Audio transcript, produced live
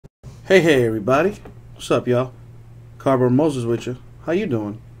Hey everybody, what's up y'all? Cardboard Moses with you. How you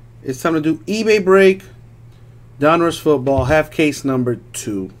doing? It's time to do eBay break Donruss football half case number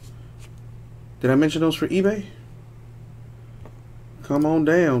 2. Did I mention those for eBay? Come on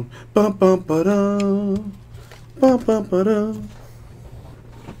down. Bum bum ba dum. Bum bum ba dum.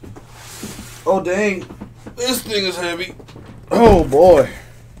 Oh dang, this thing is heavy. Oh boy.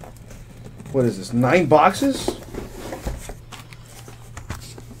 What is this? 9 boxes?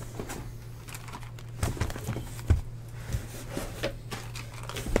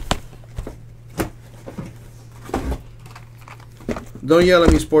 Don't yell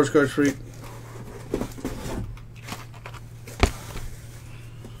at me, sports card freak.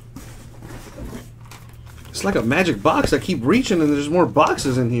 It's like a magic box. I keep reaching and there's more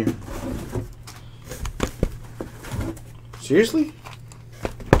boxes in here. Seriously?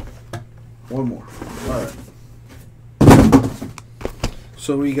 One more. Alright.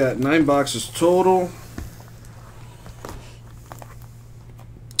 So we got 9 boxes total.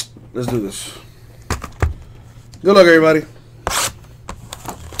 Let's do this. Good luck, everybody.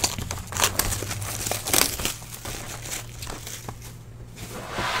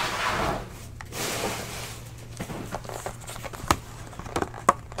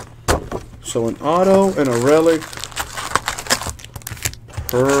 So an auto and a relic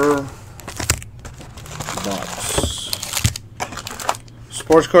per box.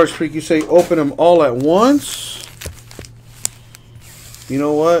 Sports Cards Freak, you say open them all at once? You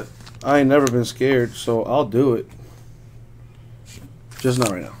know what? I ain't never been scared, so I'll do it. Just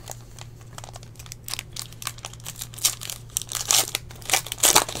not right now.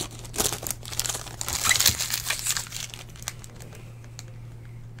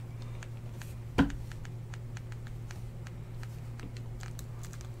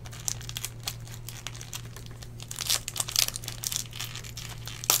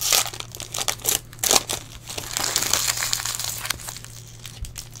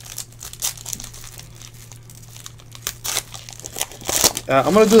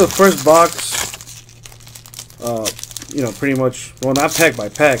 I'm going to do the first box, you know, pretty much, well, not pack by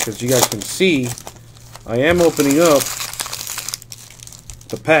pack, because you guys can see, I am opening up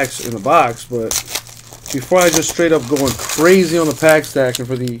the packs in the box, but before I just straight up going crazy on the pack stacking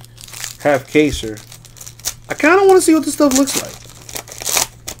for the half caser, I kind of want to see what this stuff looks like.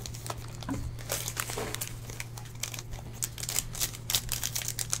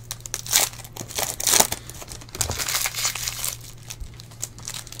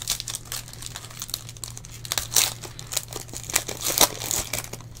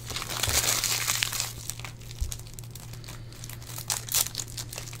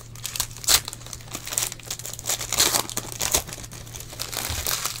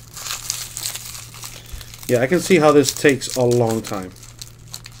 Yeah, I can see how this takes a long time.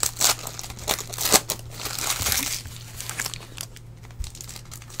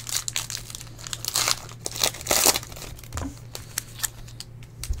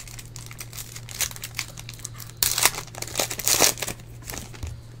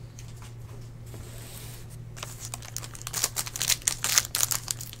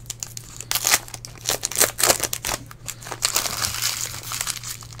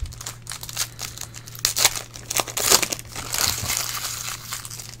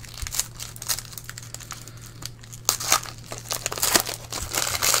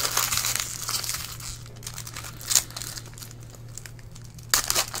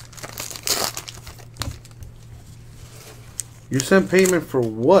 You sent payment for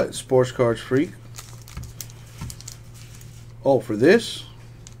what, Sports Cards Freak? Oh, for this?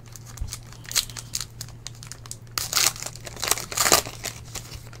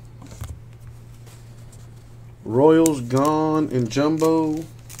 Royals gone in jumbo.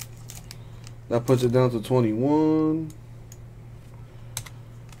 That puts it down to 21.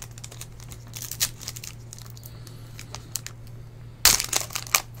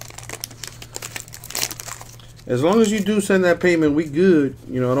 As long as you do send that payment, we good.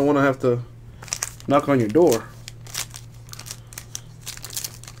 You know, I don't want to have to knock on your door.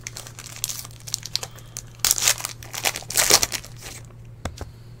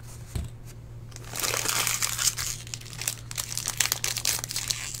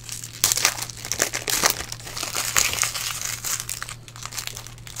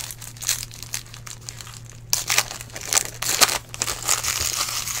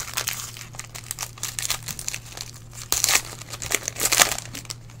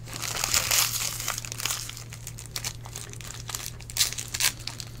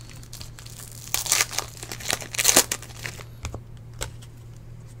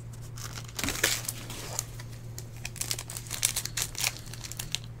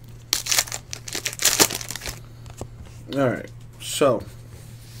 Alright, so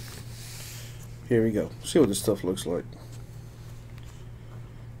here we go. See what this stuff looks like.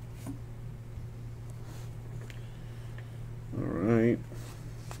 Alright.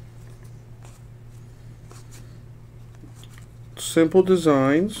 Simple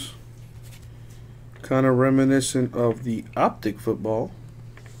designs. Kind of reminiscent of the Optic football.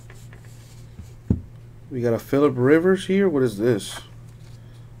 We got a Phillip Rivers here. What is this?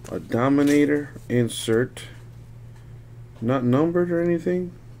 A Dominator insert. Not numbered or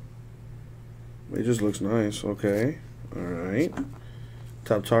anything. It just looks nice. Okay. Alright.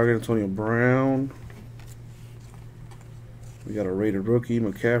 Top target, Antonio Brown. We got a rated rookie,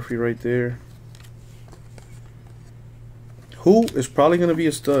 McCaffrey right there. Who is probably going to be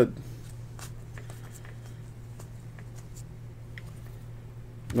a stud?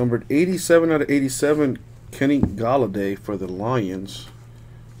 Numbered 87 out of 87, Kenny Golladay for the Lions.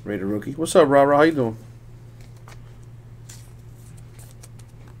 Rated rookie. What's up, Ra? How you doing?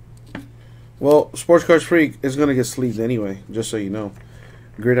 Well, Sports Cards Freak is gonna get sleeved anyway, just so you know.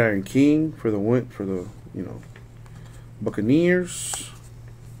 Gridiron King for the Buccaneers.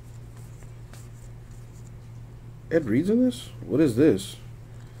 Ed Reed's in this? What is this?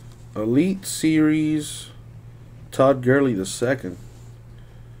 Elite Series Todd Gurley II.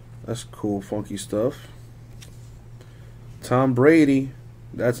 That's cool, funky stuff. Tom Brady.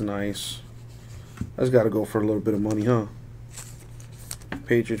 That's nice. That's got to go for a little bit of money, huh?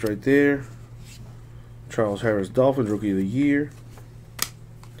 Patriots right there. Charles Harris, Dolphins, Rookie of the Year.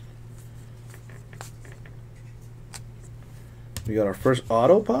 We got our first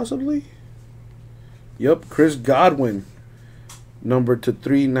auto, possibly? Yep, Chris Godwin. Numbered to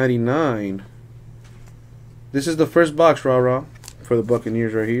 399. This is the first box, rah-rah, for the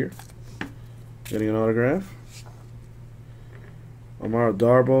Buccaneers right here. Getting an autograph. Amara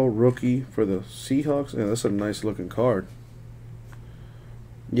Darboh, rookie for the Seahawks. Yeah, that's a nice looking card.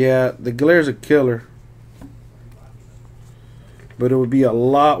 Yeah, the glare's a killer. But it would be a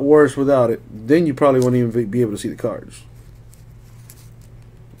lot worse without it. Then you probably wouldn't even be able to see the cards.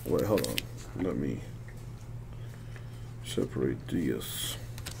 Wait, hold on. Let me separate these.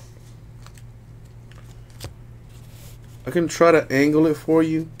 I can try to angle it for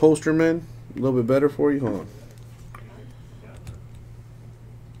you, poster man. A little bit better for you. Hold on.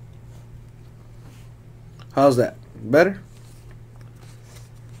 How's that? Better?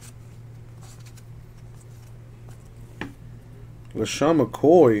 LaShawn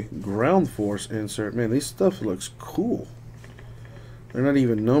McCoy ground force insert. Man, this stuff looks cool. They're not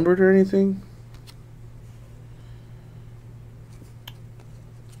even numbered or anything.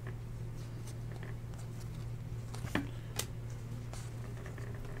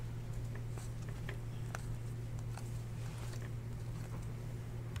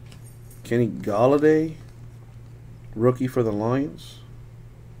 Kenny Golladay, rookie for the Lions.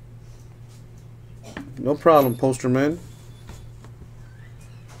 No problem, poster man.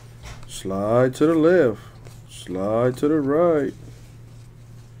 Slide to the left. Slide to the right.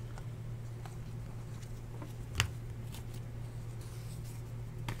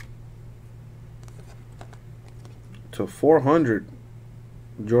 To 400,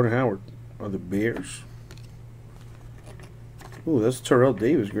 Jordan Howard of the Bears. Ooh, that's Terrell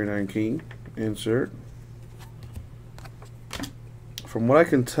Davis, Gridiron King insert. From what I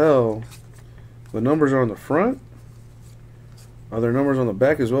can tell, the numbers are on the front. Are there numbers on the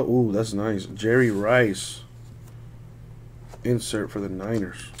back as well? Ooh, that's nice. Jerry Rice insert for the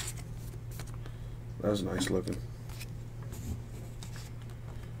Niners. That's nice looking.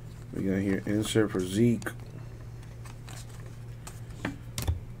 We got here insert for Zeke.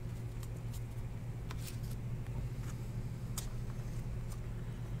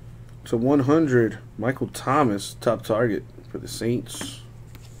 To 100, Michael Thomas, top target for the Saints.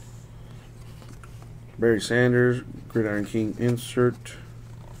 Barry Sanders, Gridiron King insert.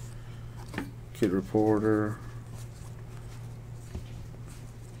 Kid Reporter.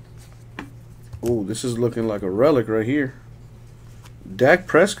 Oh, this is looking like a relic right here. Dak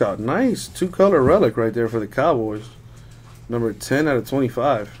Prescott, nice. Two-color relic right there for the Cowboys. Number 10 out of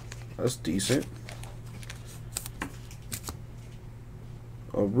 25. That's decent.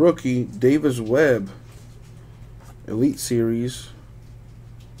 A rookie, Davis Webb, Elite Series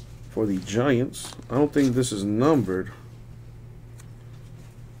for the Giants. I don't think this is numbered.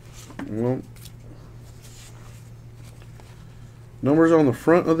 Well, numbers on the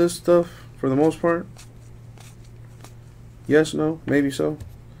front of this stuff for the most part. Yes, no, maybe so.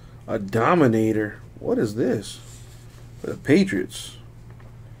 A Dominator. What is this? For the Patriots.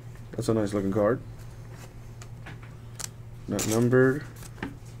 That's a nice looking card. Not numbered.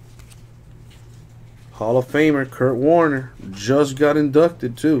 Hall of Famer Kurt Warner just got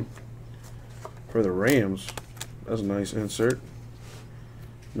inducted too for the Rams. That's a nice insert.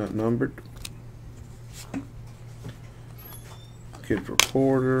 Not numbered. Kid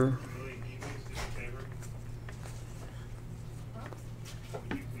Reporter.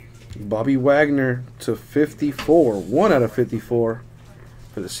 Bobby Wagner to 54. 1 out of 54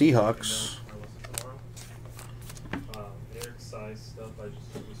 for the Seahawks.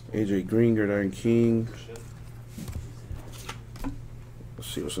 AJ Green, Gridiron King. Let's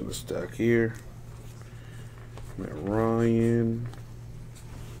see what's in the stack here. Matt Ryan.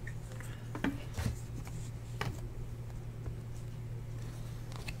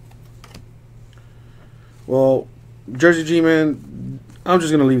 Well, Jersey G-Man, I'm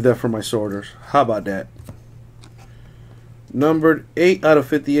just going to leave that for my sorters. How about that? Numbered 8 out of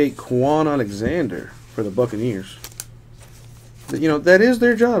 58, Quan Alexander for the Buccaneers. You know, that is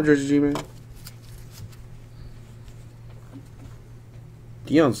their job, Jersey G-Man.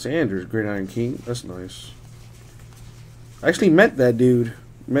 Deion Sanders, Gridiron King. That's nice. I actually met that dude.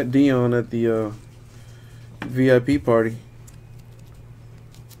 Met Deion at the VIP party.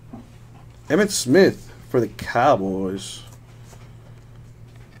 Emmitt Smith for the Cowboys.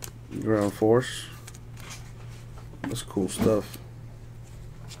 Ground Force. That's cool stuff.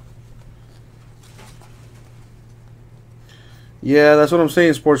 Yeah, that's what I'm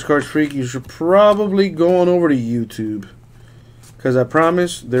saying, Sports Cards Freak. You should probably go on over to YouTube. Because I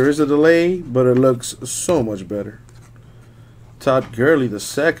promise, there is a delay, but it looks so much better. Todd Gurley the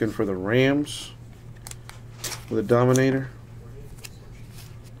second for the Rams. With a Dominator.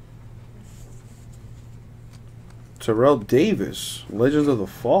 Terrell Davis, Legends of the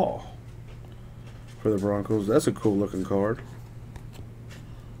Fall for the Broncos. That's a cool looking card.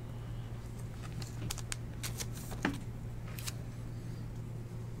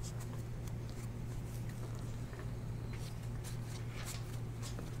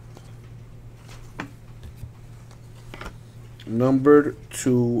 Numbered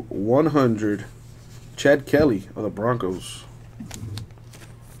to 100, Chad Kelly of the Broncos.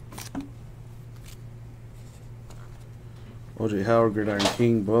 O.J. Howard, Gridiron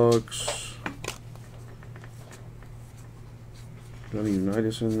King, Bucks. Johnny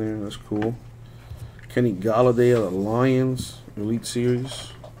Unitas in there. That's cool. Kenny Golladay of the Lions, Elite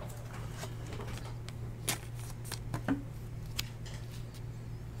Series.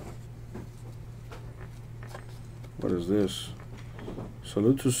 What is this?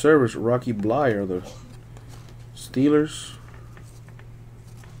 Salute to Service, Rocky Blyer, the Steelers.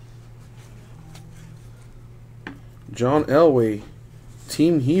 John Elway,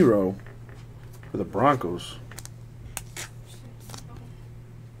 Team Hero for the Broncos.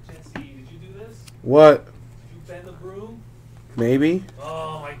 Jesse, did you do this? What? Did you bend the broom? Maybe.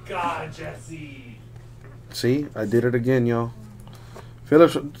 Oh my God, Jesse! See, I did it again, y'all.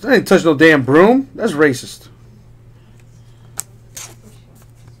 Phillips, I ain't touch no damn broom. That's racist.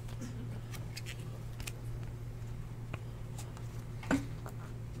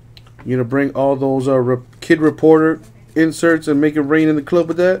 You gonna bring all those Kid Reporter inserts and make it rain in the club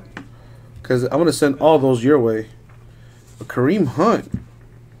with that? Because I'm gonna send all those your way. A Kareem Hunt,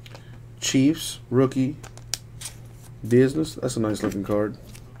 Chiefs rookie, business. That's a nice looking card.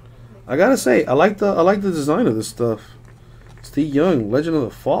 I gotta say, I like the design of this stuff. Steve Young, Legend of the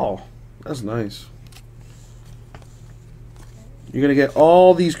Fall. That's nice. You're gonna get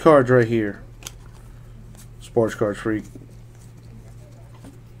all these cards right here. Sports Card Freak.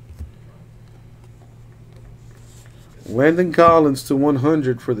 Landon Collins to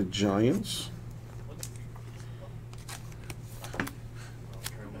 100 for the Giants.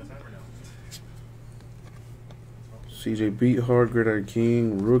 CJ Beathard, Gridiron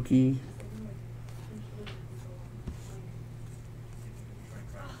King, rookie.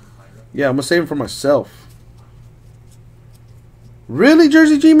 Yeah, I'm going to save him for myself. Really,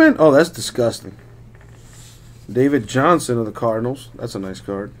 Jersey G-Man? Oh, that's disgusting. David Johnson of the Cardinals. That's a nice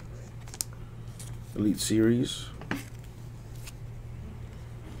card. Elite Series.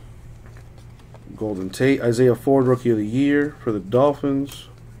 Golden Tate, Isaiah Ford, Rookie of the Year for the Dolphins.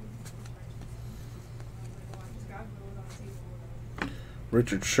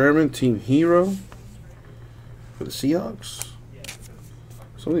 Richard Sherman, Team Hero for the Seahawks.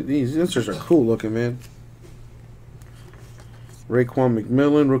 Some of these inserts are cool looking, man. Raekwon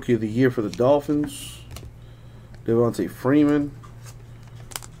McMillan, Rookie of the Year for the Dolphins. Devontae Freeman.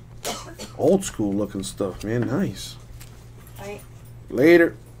 Old school looking stuff, man. Nice. Bye.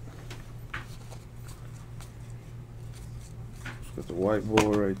 Later. Got the white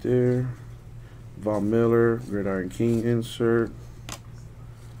boy right there. Von Miller, Gridiron King insert.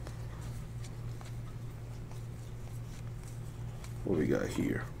 What we got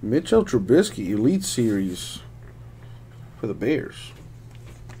here? Mitchell Trubisky, Elite Series for the Bears.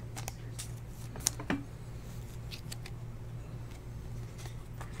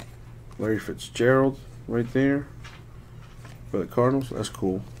 Larry Fitzgerald right there for the Cardinals. That's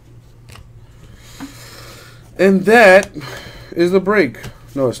cool. And that is the break.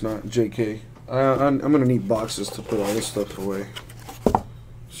 No, it's not. JK. I'm going to need boxes to put all this stuff away.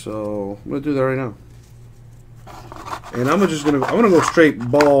 So I'm going to do that right now. And I'm gonna go straight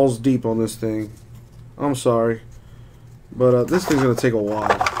balls deep on this thing. I'm sorry, but this thing's gonna take a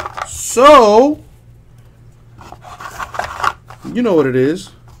while. So you know what it is.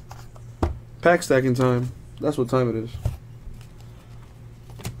 Pack stacking time. That's what time it is.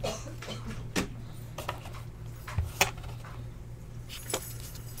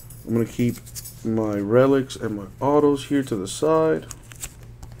 I'm gonna keep my relics and my autos here to the side.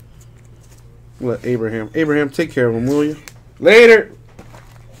 Let Abraham, take care of him, will you? Later.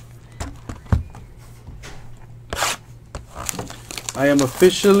 I am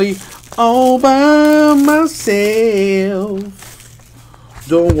officially all by myself.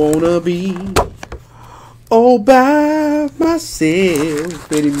 Don't wanna be all by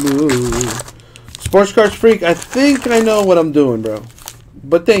myself anymore. Sports Cards Freak, I think I know what I'm doing, bro.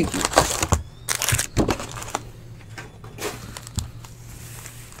 But thank you.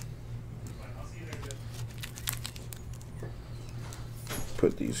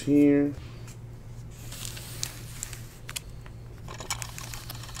 Put these here.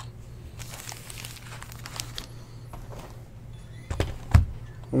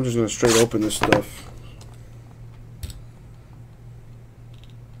 I'm just going to straight open this stuff.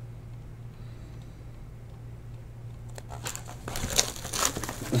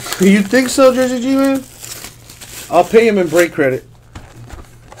 You think so, Jersey G, man? I'll pay him in break credit.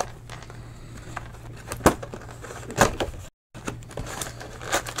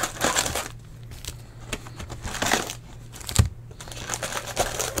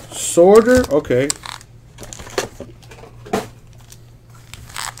 Sorter? Okay.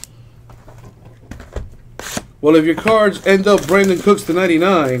 Well, if your cards end up Brandon Cooks to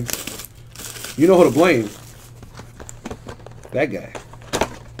 99, you know who to blame. That guy.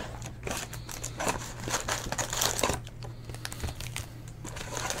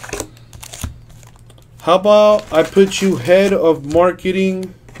 How about I put you head of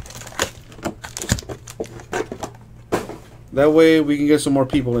marketing? That way we can get some more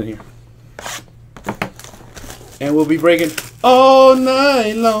people in here. And we'll be breaking all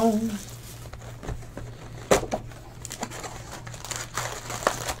night long.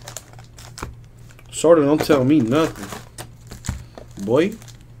 Sorta don't tell me nothing. Boy.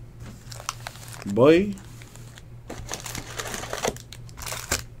 Boy.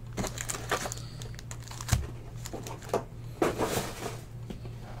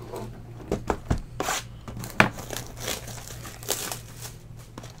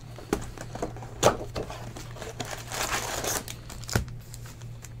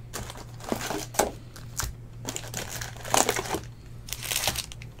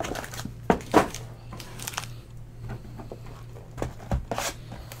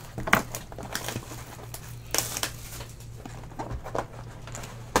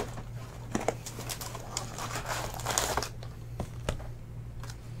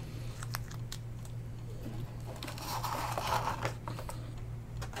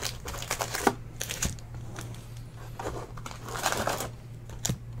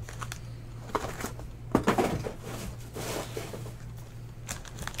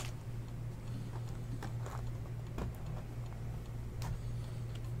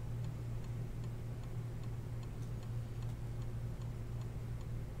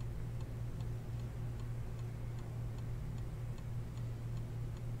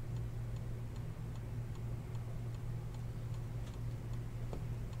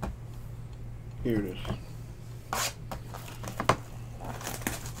 Here it is.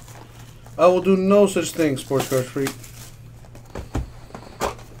 I will do no such thing, Sports Card Freak.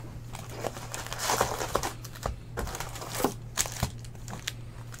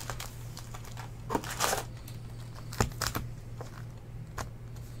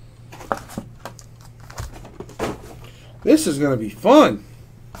 This is going to be fun.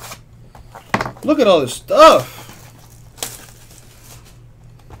 Look at all this stuff.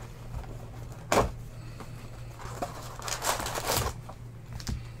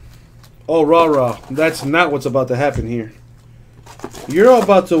 Oh, rah-rah. That's not what's about to happen here. You're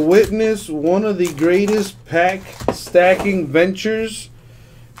about to witness one of the greatest pack stacking ventures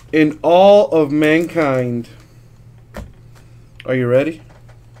in all of mankind. Are you ready?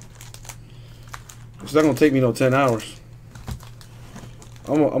 It's not going to take me no 10 hours.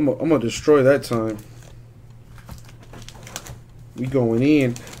 I'm gonna destroy that time. We going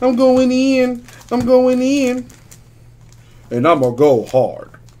in. I'm going in. I'm going in. And I'm gonna go hard.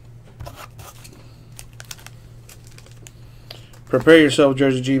 Prepare yourself,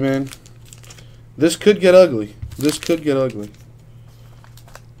 Jersey G, man. This could get ugly. This could get ugly.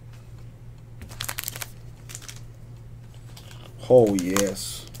 Oh,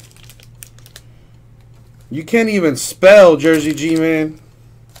 yes. You can't even spell, Jersey G, man.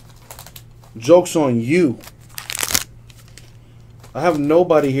 Joke's on you. I have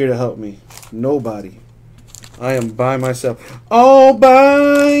nobody here to help me. Nobody. I am by myself. All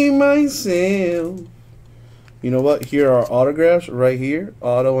by myself. You know what? Here are autographs right here.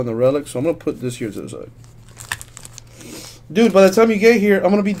 Auto and the relic. So I'm going to put this here to the side. Dude, by the time you get here, I'm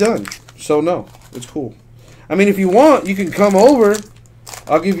going to be done. So no, it's cool. I mean, if you want, you can come over.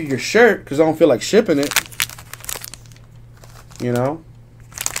 I'll give you your shirt because I don't feel like shipping it. You know?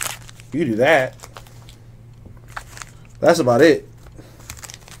 You do that. That's about it.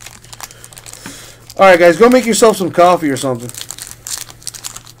 Alright, guys. Go make yourself some coffee or something.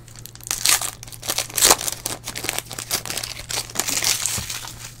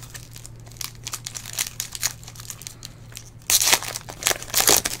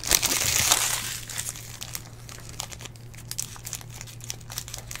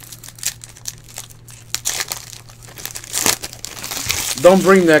 Don't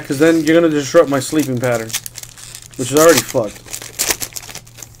bring that because then you're going to disrupt my sleeping pattern, which is already fucked.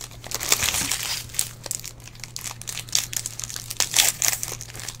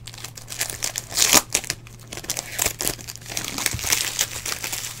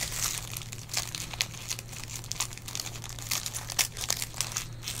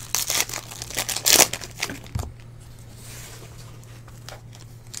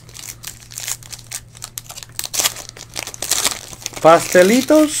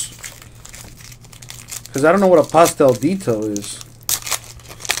 Pastelitos? Because I don't know what a pastelito is.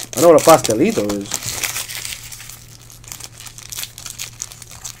 I know what a pastelito is.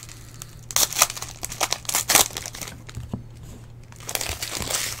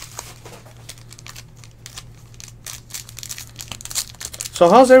 So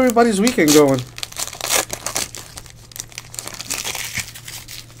how's everybody's weekend going?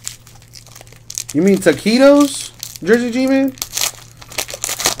 You mean taquitos, Jersey G, man?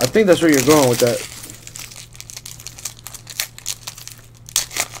 I think that's where you're going with that.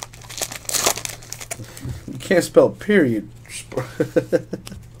 You can't spell period.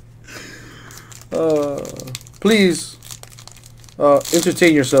 Please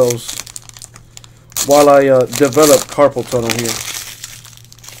entertain yourselves while I develop carpal tunnel here.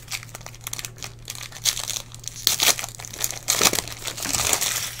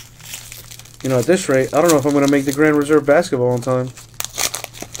 You know, at this rate, I don't know if I'm going to make the Grand Reserve basketball on time.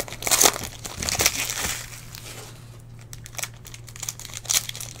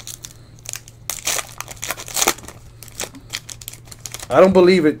 I don't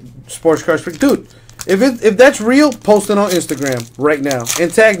believe it, Sports Cars Freak. Dude, if that's real, post it on Instagram right now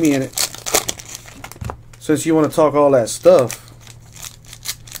and tag me in it. Since you want to talk all that stuff.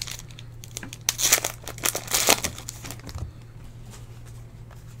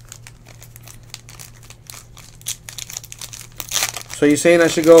 So you saying I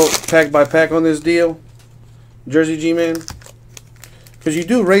should go pack by pack on this deal, Jersey G, man? Because you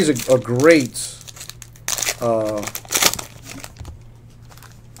do raise a great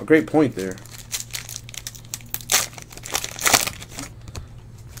point there.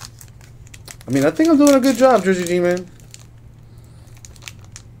 I mean, I think I'm doing a good job, Jersey G, man.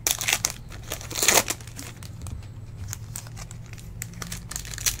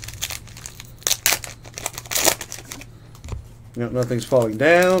 You know, nothing's falling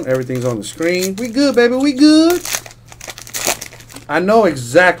down. Everything's on the screen. We good, baby. We good. I know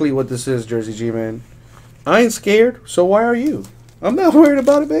exactly what this is, Jersey G, man. I ain't scared, so why are you? I'm not worried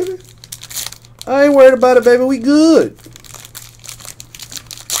about it, baby. I ain't worried about it, baby. We good.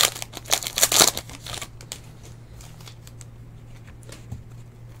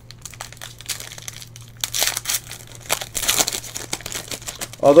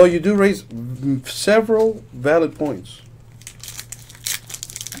 Although you do raise several valid points.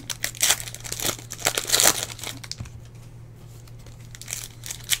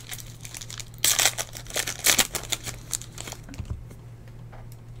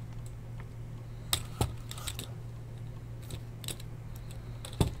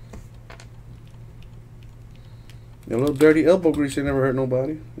 A little dirty elbow grease ain't never hurt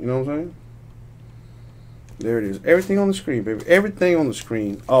nobody. You know what I'm saying? There it is. Everything on the screen, baby. Everything on the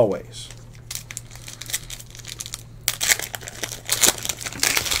screen. Always.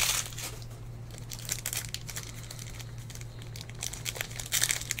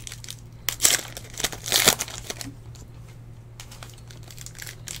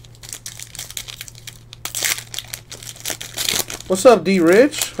 What's up, D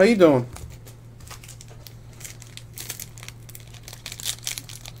Rich? How you doing?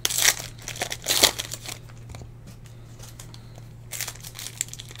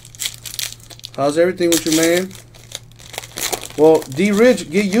 How's everything with you, man? Well, D Rich,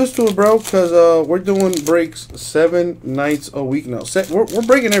 get used to it, bro, because we're doing breaks 7 nights a week now. We're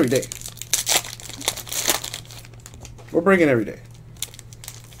breaking every day. We're breaking every day.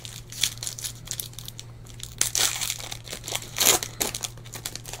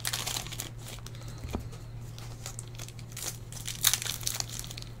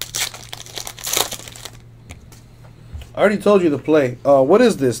 I already told you to play. What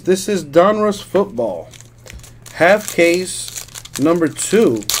is this? This is Donruss football. Half case number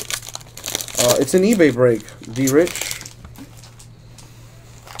 2. It's an eBay break, D-Rich.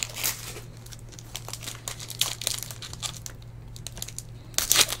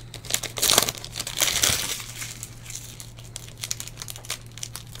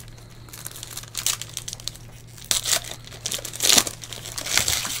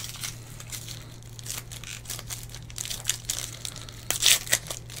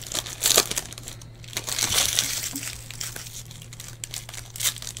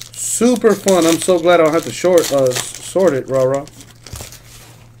 Super fun. I'm so glad I don't have to sort it, rah-rah.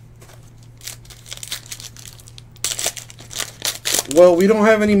 Well, we don't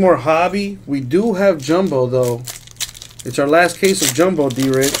have any more hobby. We do have jumbo, though. It's our last case of jumbo,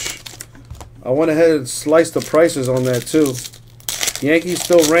 D-Rich. I went ahead and sliced the prices on that, too. Yankees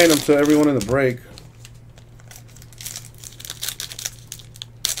still random to everyone in the break.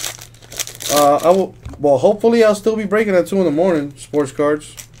 Well, hopefully I'll still be breaking at 2 in the morning, sports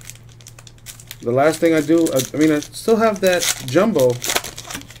cards. The last thing I do, I mean, I still have that jumbo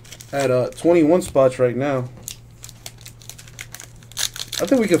at 21 spots right now. I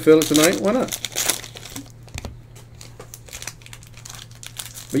think we can fill it tonight. Why not?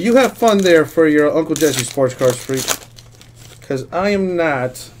 But you have fun there for your Uncle Jesse Sports Cards Freak. Because I am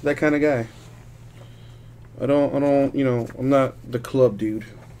not that kind of guy. I don't, you know, I'm not the club dude.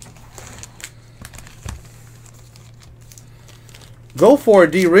 Go for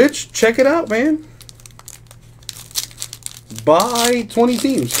it, D-Rich. Check it out, man. Buy 20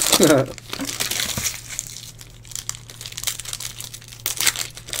 teams.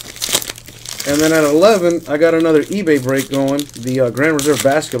 And then at 11, I got another eBay break going. The Grand Reserve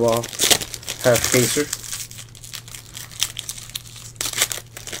Basketball half-caser.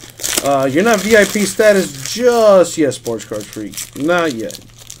 You're not VIP status just yet, Sports Card Freak. Not yet.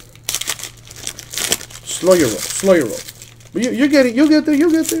 Slow your roll. Slow your roll. But you'll get it. You'll get there.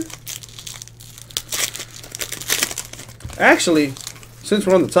 You'll get there. Actually, since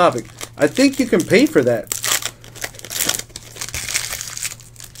we're on the topic, I think you can pay for that.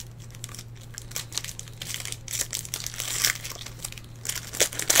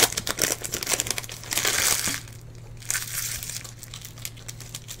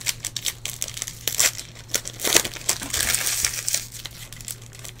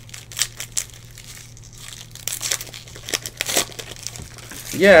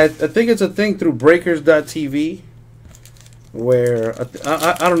 Yeah, I think it's a thing through breakers.tv where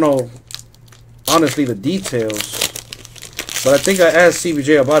I don't know honestly the details, but I think I asked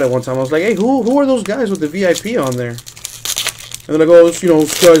CBJ about it one time. I was like, hey, who are those guys with the VIP on there? And they're like, oh, it's, you know,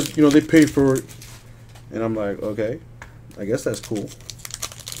 guys, you know, they pay for it. And I'm like, okay, I guess that's cool.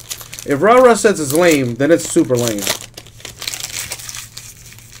 If Rah-Rah says it's lame, then it's super lame.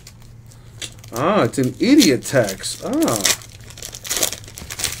 Ah, it's an idiot tax. Ah.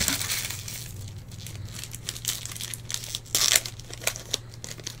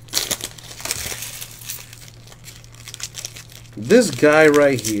 This guy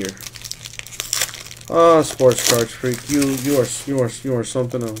right here. Oh, Sports Cards Freak, you are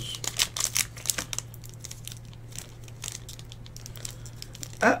something else.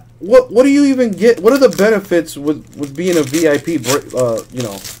 What do you even get? What are the benefits with being a VIP you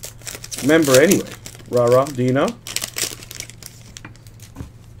know, member anyway? Rah-Rah, do you know?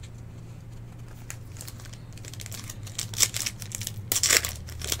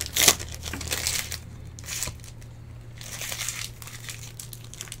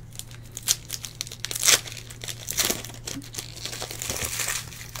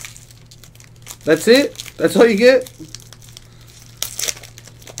 That's it? That's all you get?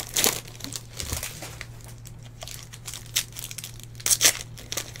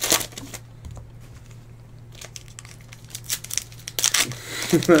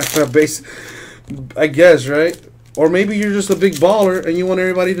 I guess, right? Or maybe you're just a big baller and you want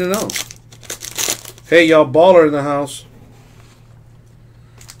everybody to know. Hey, y'all, baller in the house.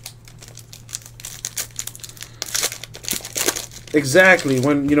 Exactly.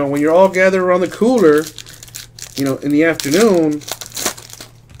 When when you're all gathered around the cooler, in the afternoon,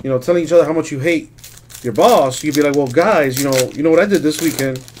 telling each other how much you hate your boss, you'd be like, well, guys, you know what I did this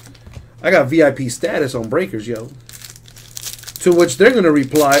weekend? I got VIP status on Breakers, yo. To which they're gonna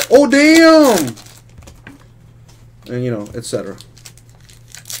reply, oh damn, and etc.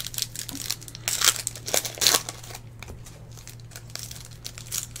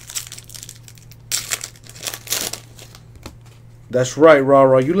 That's right,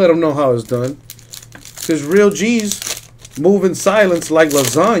 rah. You let them know how it's done. Because real G's move in silence like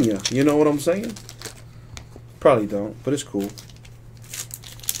lasagna. You know what I'm saying? Probably don't, but it's cool.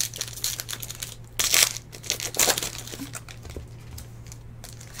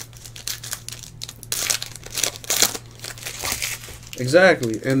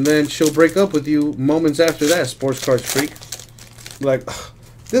 Exactly. And then she'll break up with you moments after that, sports cards freak. Like,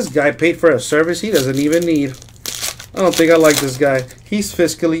 this guy paid for a service he doesn't even need. I don't think I like this guy. He's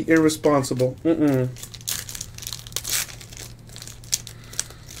fiscally irresponsible.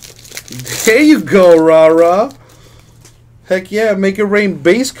 There you go, rah. Heck yeah, make it rain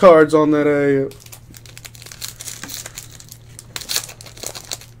base cards on that.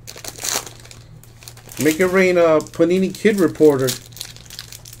 Make it rain Panini Kid Reporter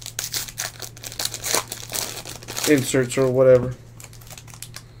inserts or whatever.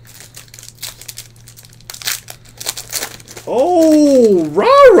 Oh,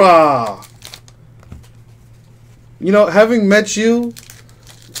 rah. Having met you,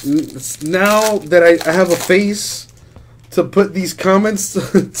 now that I have a face to put these comments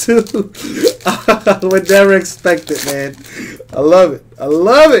to, I would never expect it, man. I love it. I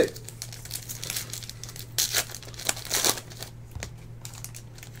love it.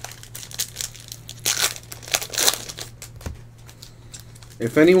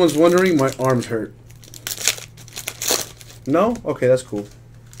 If anyone's wondering, my arms hurt. No? Okay, that's cool.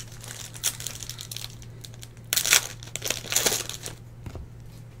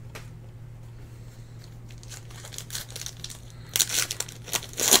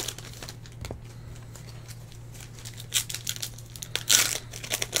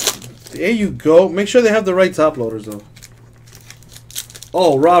 There you go. Make sure they have the right top loaders, though.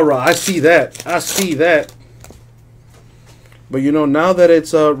 Oh, rah. I see that. I see that. But now that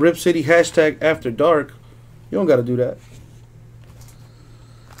it's Rip City hashtag After Dark, you don't got to do that.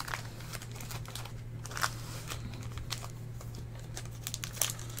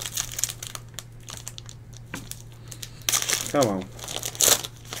 Come on.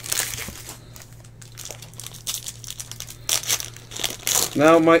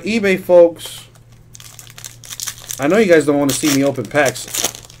 Now, my eBay folks, I know you guys don't want to see me open packs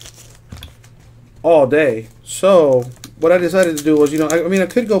all day. So, what I decided to do was, I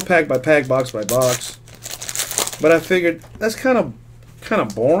could go pack by pack, box by box. But I figured that's kind of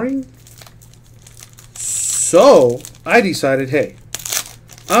boring. So, I decided, hey,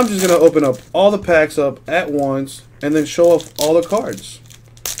 I'm just going to open up all the packs up at once and then show off all the cards.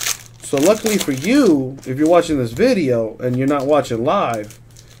 So luckily for you, if you're watching this video and you're not watching live,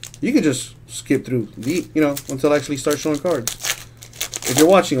 you can just skip through the, until I actually start showing cards. If you're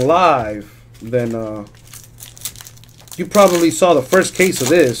watching live, then you probably saw the first case of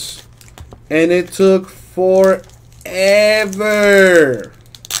this, and it took forever.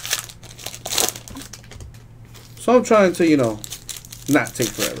 So I'm trying to, not take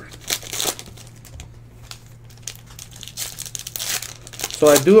forever. So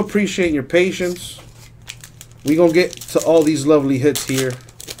I do appreciate your patience. We're going to get to all these lovely hits here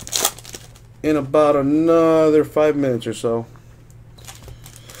in about another 5 minutes or so.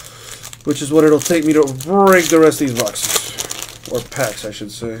 Which is what it'll take me to break the rest of these boxes. Or packs, I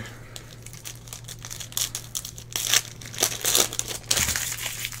should say.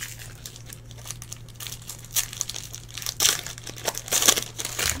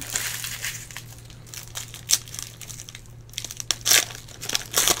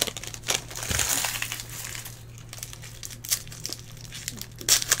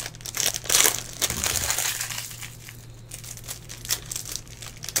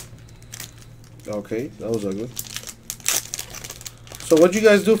 Okay, that was ugly. So what'd you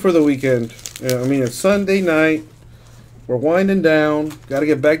guys do for the weekend? Yeah, it's Sunday night. We're winding down. Got to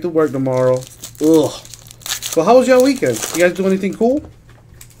get back to work tomorrow. Ugh. So how was y'all weekend? You guys do anything cool?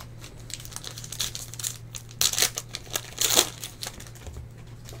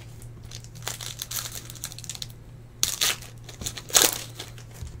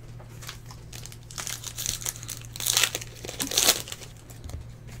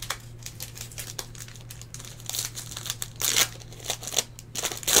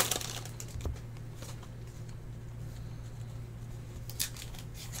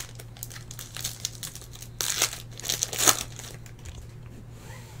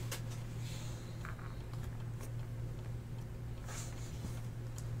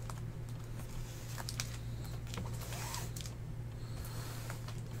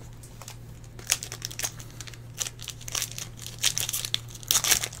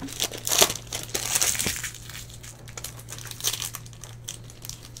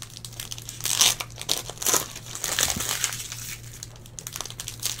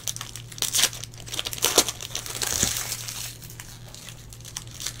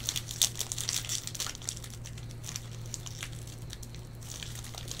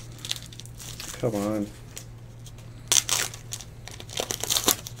 Come on.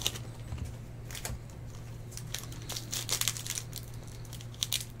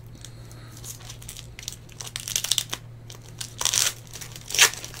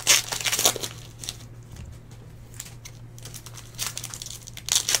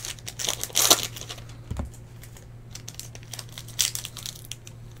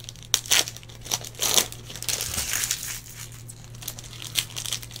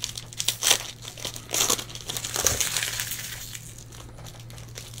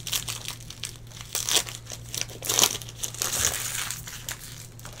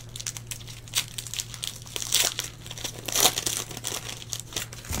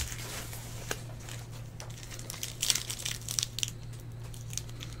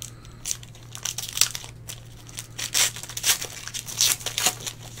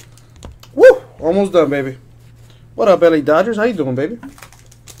 Woo! Almost done, baby. What up, LA Dodgers? How you doing, baby?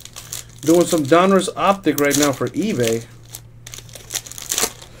 Doing some Donruss Optic right now for eBay.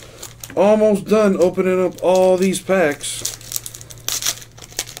 Almost done opening up all these packs.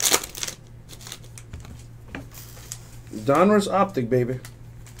 Donruss Optic, baby.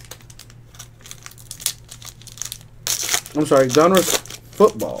 I'm sorry, Donruss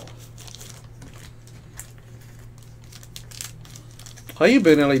Football. How you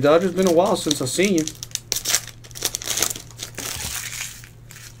been, LA Dodgers? Been a while since I've seen you.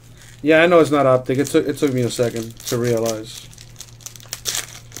 Yeah, I know it's not optic. It took me a second to realize.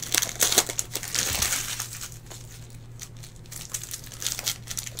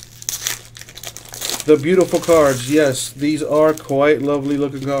 The beautiful cards. Yes, these are quite lovely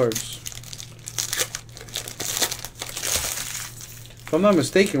looking cards. If I'm not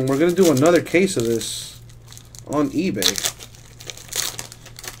mistaken, we're going to do another case of this on eBay.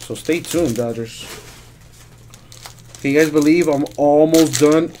 So stay tuned, Dodgers. Can you guys believe I'm almost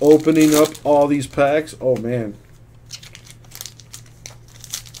done opening up all these packs? Oh, man.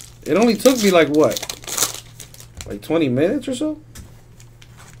 It only took me like what? Like 20 minutes or so?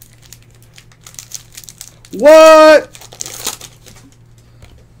 What?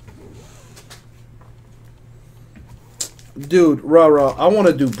 Dude, rah-rah. I want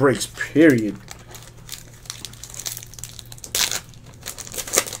to do breaks, period.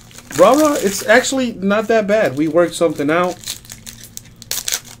 Rah-rah, it's actually not that bad. We worked something out.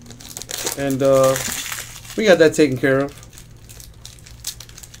 And we got that taken care of.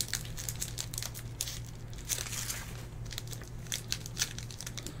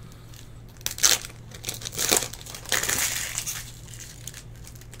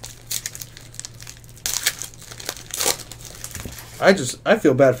 I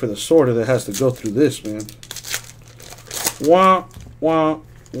feel bad for the sorter that has to go through this, man. Wah, wah,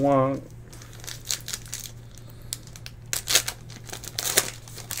 wah.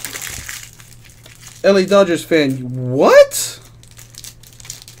 LA Dodgers fan, what?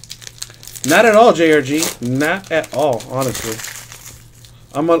 Not at all, JRG. Not at all, honestly.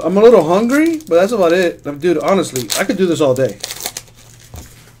 I'm a little hungry, but that's about it. Dude, honestly, I could do this all day.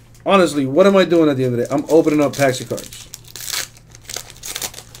 Honestly, what am I doing at the end of the day? I'm opening up taxi cards.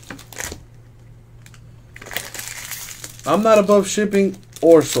 I'm not above shipping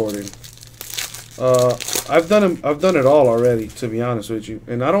or sorting. I've done it all already, to be honest with you,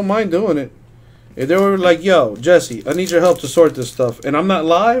 and I don't mind doing it. If they were like, "Yo, Jesse, I need your help to sort this stuff," and I'm not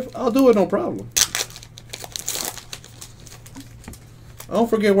live, I'll do it, no problem. I don't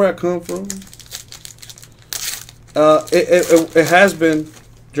forget where I come from. It has been,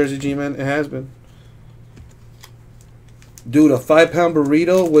 Jersey G-Man. It has been. Dude, a 5-pound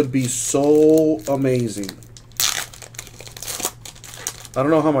burrito would be so amazing. I don't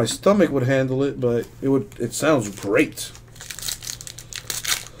know how my stomach would handle it, but it sounds great.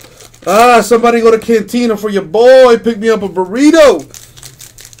 Ah, somebody go to Cantina for your boy. Pick me up a burrito.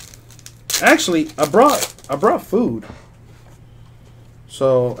 Actually, I brought food.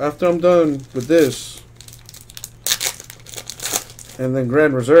 So after I'm done with this, and then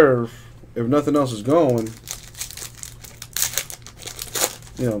Grand Reserve, if nothing else is going,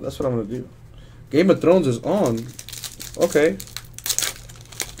 you know, that's what I'm gonna do. Game of Thrones is on. Okay.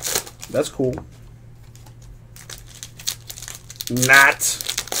 That's cool. Not.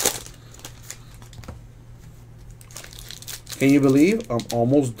 Can you believe I'm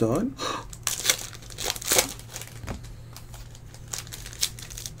almost done?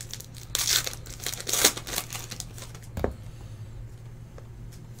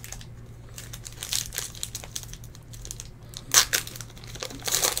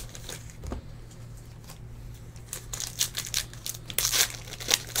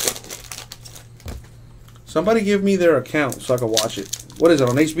 Somebody give me their account so I can watch it. What is it,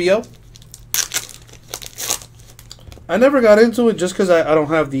 on HBO? I never got into it just because I don't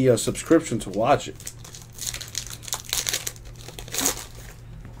have the subscription to watch it.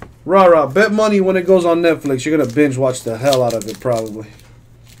 Rah, bet money when it goes on Netflix, you're going to binge watch the hell out of it probably.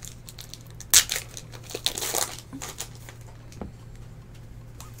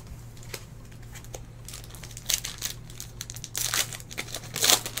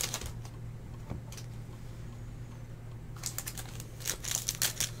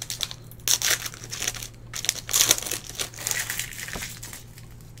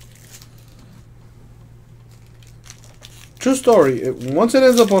 True story. Once it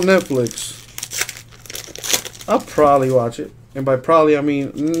ends up on Netflix, I'll probably watch it. And by probably, I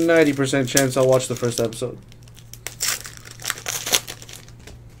mean 90% chance I'll watch the first episode.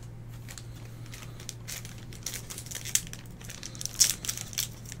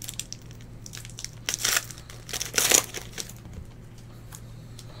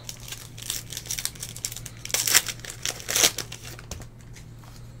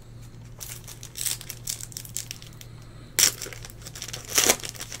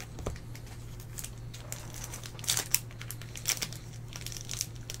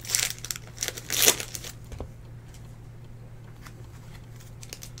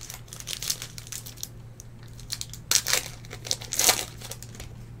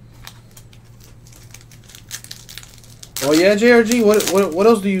 Oh yeah, JRG. What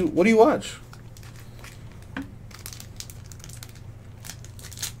else do you watch?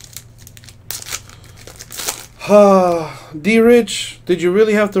 D Rich, did you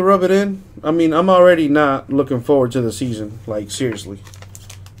really have to rub it in? I mean, I'm already not looking forward to the season. Like seriously,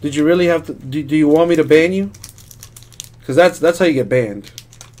 did you really have to? Do you want me to ban you? Because that's how you get banned.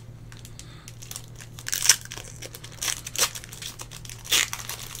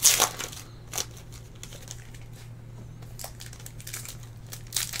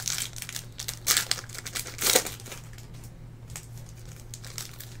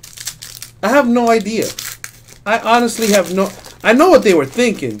 I have no idea. I honestly have no... I know what they were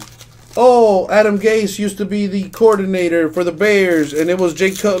thinking. Oh, Adam Gase used to be the coordinator for the Bears, and it was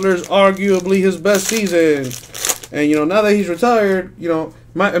Jake Cutler's arguably his best season. And, you know, now that he's retired, you know...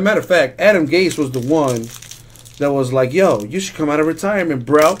 As a matter of fact, Adam Gase was the one that was like, yo, you should come out of retirement,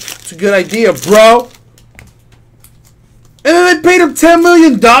 bro. It's a good idea, bro. And then they paid him $10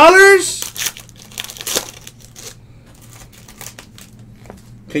 million?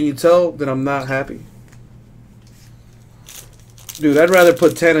 Can you tell that I'm not happy? Dude, I'd rather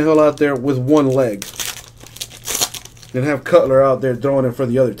put Tannehill out there with one leg than have Cutler out there throwing it for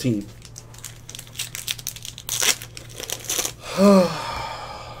the other team.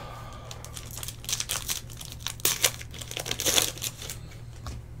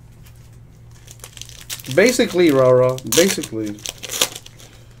 Basically, rah-rah. Basically.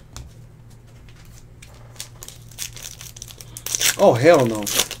 Oh, hell no.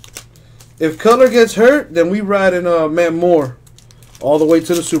 If Cutler gets hurt, then we ride in Matt Moore all the way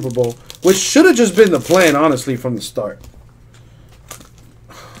to the Super Bowl, which should have just been the plan, honestly, from the start.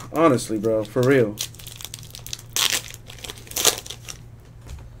 Honestly, bro, for real.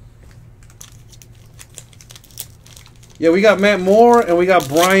 Yeah, we got Matt Moore and we got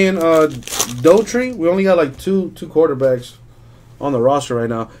Brian Dotree. We only got like two quarterbacks on the roster right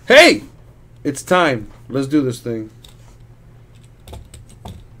now. Hey, it's time. Let's do this thing.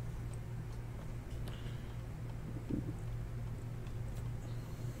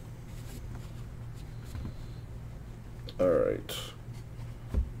 All right.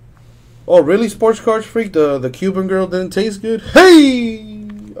 Oh, really, Sports Cards Freak? The Cuban girl didn't taste good? Hey!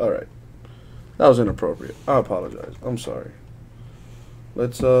 All right. That was inappropriate. I apologize. I'm sorry.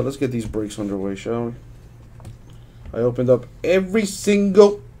 Let's get these breaks underway, shall we? I opened up every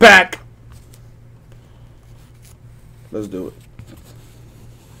single pack. Let's do it.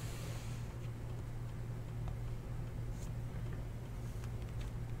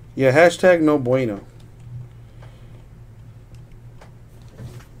 Yeah, hashtag no bueno.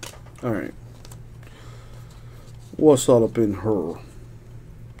 Alright. What's all up in her?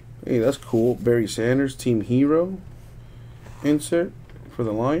 Hey, that's cool. Barry Sanders, team hero. Insert for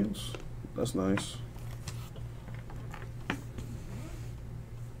the Lions. That's nice.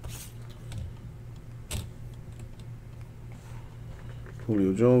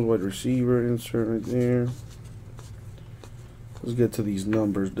 Julio Jones, wide receiver. Insert right there. Let's get to these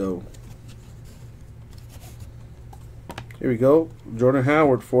numbers, though. Here we go. Jordan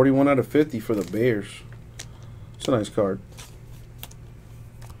Howard, 41 out of 50 for the Bears. It's a nice card.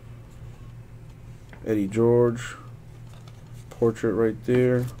 Eddie George. Portrait right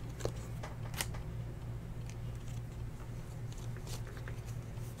there.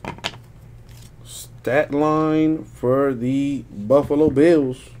 Stat line for the Buffalo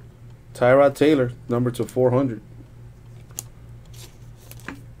Bills. Tyrod Taylor, number to 400.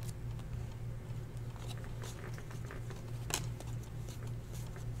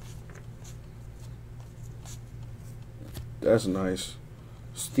 That's nice.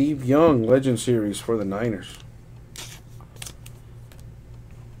 Steve Young, Legend Series for the Niners.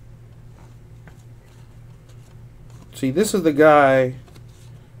 See, this is the guy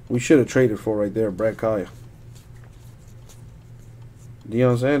we should have traded for right there, Brad Kaya.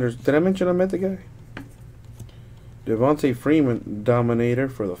 Deion Sanders. Did I mention I met the guy? Devontae Freeman, Dominator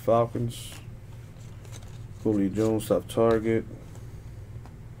for the Falcons. Julio Jones, top target.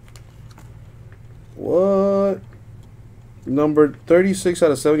 What? Number 36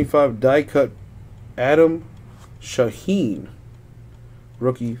 out of 75, die cut, Adam Shaheen.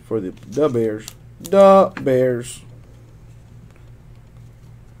 Rookie for the Bears. The Bears.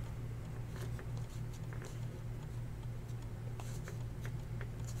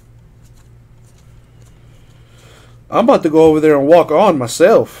 I'm about to go over there and walk on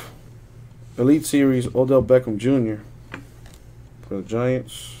myself. Elite Series, Odell Beckham Jr. for the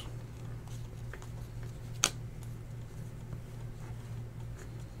Giants.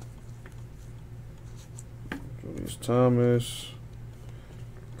 Julius Thomas.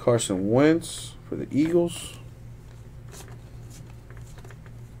 Carson Wentz for the Eagles.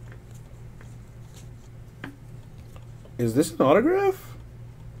 Is this an autograph?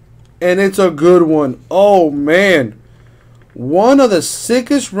 And it's a good one. Oh, man. One of the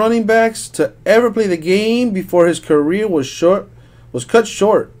sickest running backs to ever play the game before his career was cut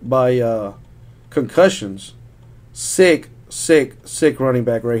short by concussions. Sick running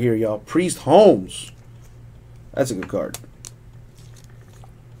back right here, y'all. Priest Holmes. That's a good card.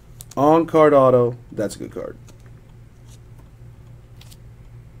 On card auto. That's a good card.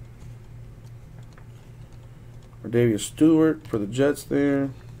 Ardavius Stewart for the Jets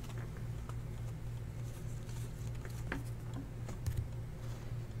there.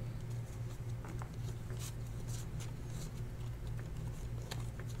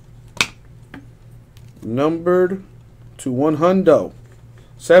 Numbered to 100.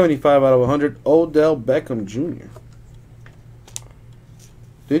 75 out of 100. Odell Beckham Jr.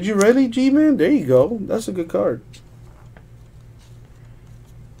 Did you really, G-Man? There you go. That's a good card.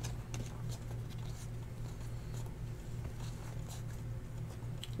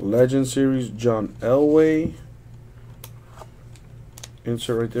 Legend Series, John Elway.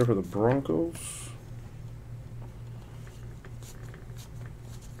 Insert right there for the Broncos.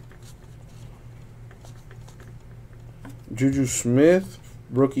 Juju Smith,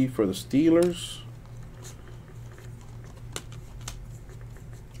 rookie for the Steelers.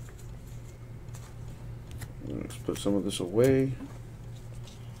 Let's put some of this away.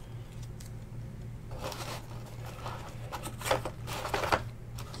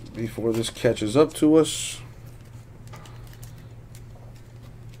 Before this catches up to us.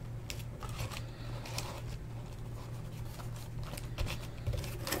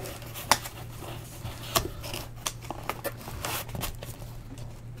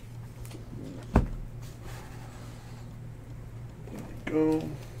 Go.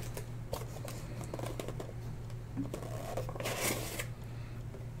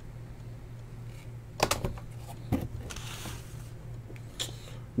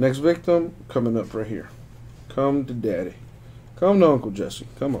 Next victim coming up right here. Come to Daddy. Come to Uncle Jesse.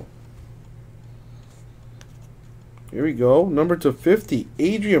 Come on. Here we go. Number to 50.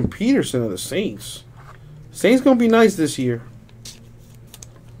 Adrian Peterson of the Saints. Saints gonna be nice this year.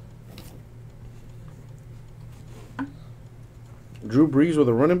 Drew Brees with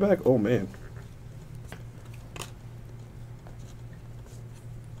a running back? Oh, man.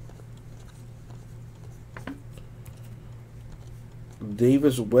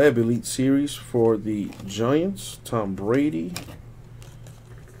 Davis Webb Elite Series for the Giants. Tom Brady.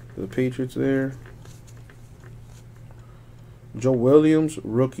 For the Patriots there. Joe Williams,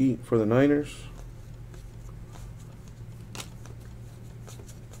 rookie for the Niners.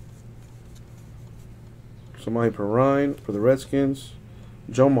 Samaje Perine for the Redskins.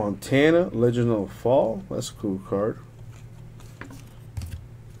 Joe Montana, Legend of the Fall. That's a cool card.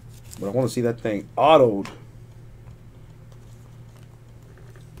 But I want to see that thing autoed.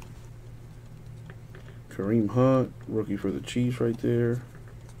 Kareem Hunt, rookie for the Chiefs right there.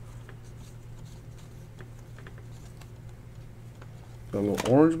 Got a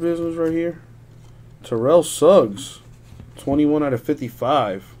little orange business right here. Terrell Suggs, 21 out of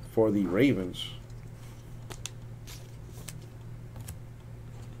 55 for the Ravens.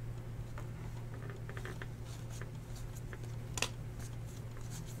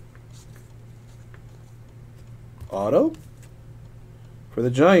 Auto for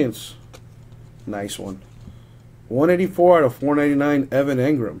the Giants. Nice one. 184 out of 499, Evan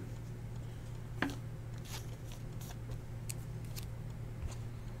Engram.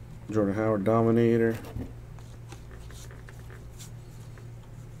 Jordan Howard, Dominator.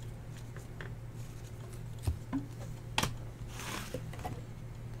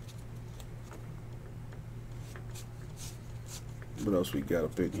 What else we got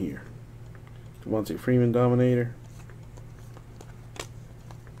up in here? Devontae Freeman, Dominator.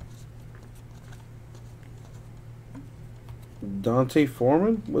 Dante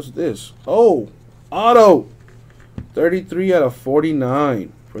Foreman? What's this? Oh, auto! 33 out of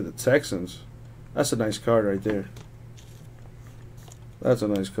 49 for the Texans. That's a nice card right there. That's a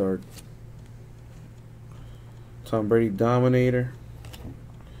nice card. Tom Brady, Dominator.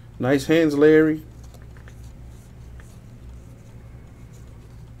 Nice hands, Larry.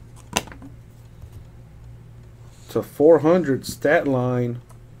 To 400 stat line,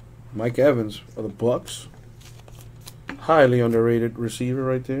 Mike Evans of the Bucks. Highly underrated receiver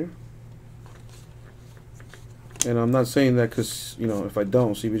right there. And I'm not saying that because, you know, if I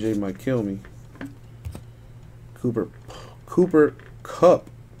don't, CBJ might kill me. Cooper Kupp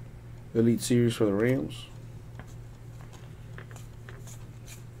Elite Series for the Rams.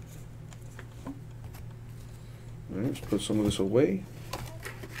 All right, let's put some of this away.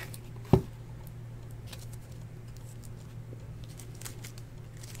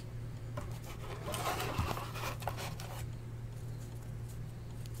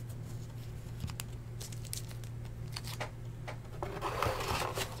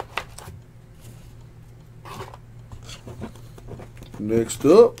 Next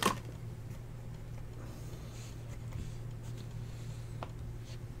up,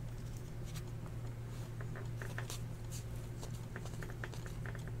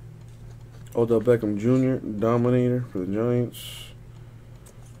 Odell Beckham Jr., Dominator for the Giants.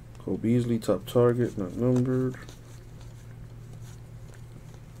 Cole Beasley, top target, not numbered.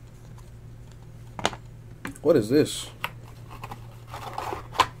 What is this?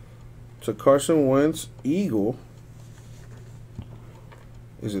 It's a Carson Wentz Eagle.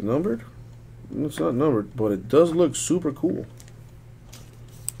 Is it numbered? It's not numbered, but it does look super cool.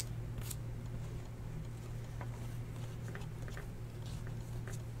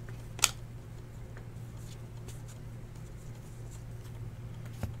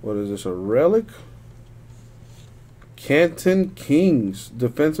 What is this, a relic? Canton Kings,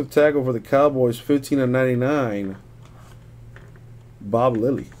 defensive tackle for the Cowboys, 15 of 99. Bob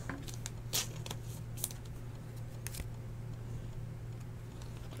Lilly.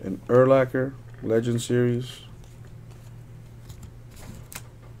 And Urlacher, Legend Series.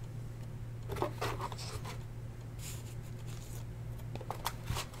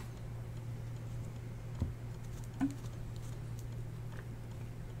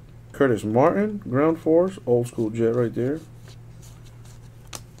 Curtis Martin, Ground Force, old school jet right there.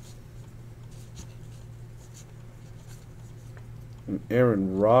 And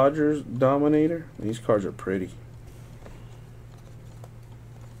Aaron Rodgers, Dominator. These cards are pretty.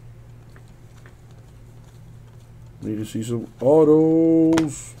 Need to see some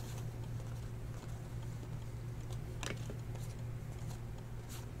autos.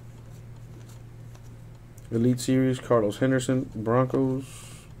 Elite Series, Carlos Henderson, Broncos.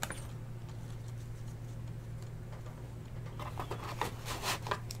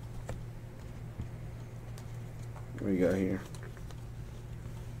 What do you got here?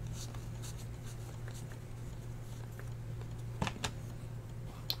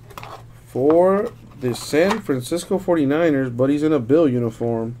 For the San Francisco 49ers, but he's in a Bill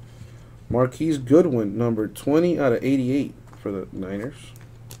uniform. Marquise Goodwin, number 20 out of 88 for the Niners.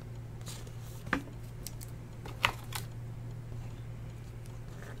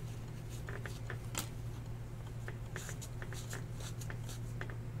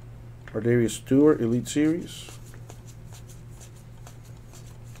 Ardarius Stewart, Elite Series.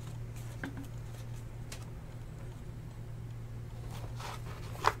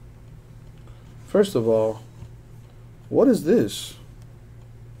 First of all, what is this?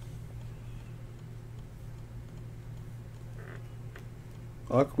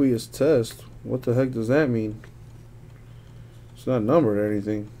 Aqueous test. What the heck does that mean? It's not numbered or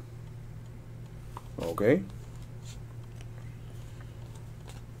anything. Okay.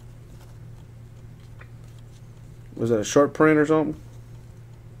 Was that a sharp print or something?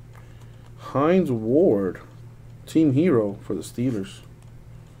 Hines Ward, team hero for the Steelers.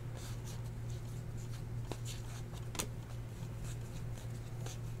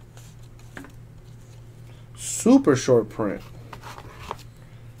 Super short print.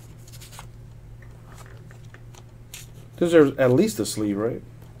 Deserves at least a sleeve, right?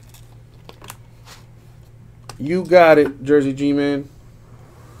 You got it, Jersey G-Man.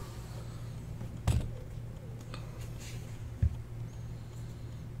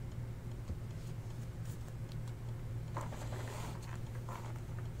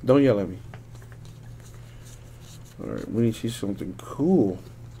 Don't yell at me. Alright, we need to see something cool.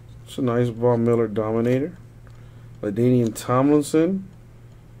 It's a nice Von Miller Dominator. LaDainian Tomlinson,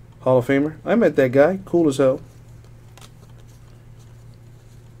 Hall of Famer. I met that guy. Cool as hell.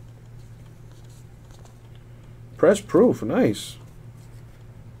 Press proof. Nice.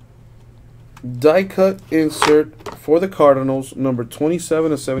 Die cut insert for the Cardinals, number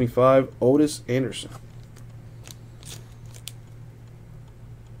 27/75, Otis Anderson.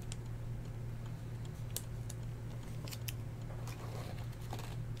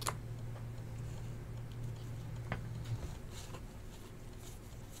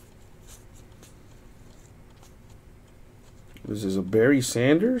 This is a Barry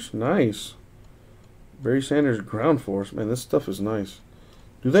Sanders. Nice. Barry Sanders ground force. Man, this stuff is nice.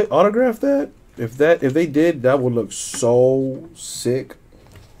 Do they autograph that? If they did, that would look so sick.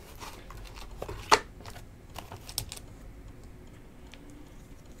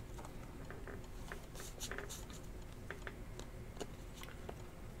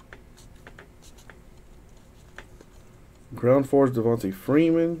 Ground force Devontae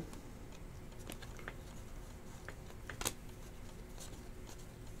Freeman.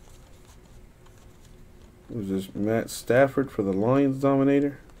 Who's this? Matt Stafford for the Lions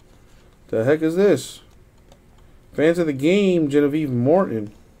Dominator. The heck is this? Fans of the game, Genevieve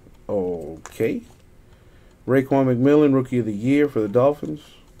Morton. Okay. Raekwon McMillan, Rookie of the Year for the Dolphins.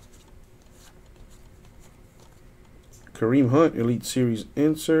 Kareem Hunt, Elite Series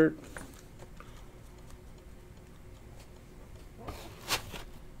insert.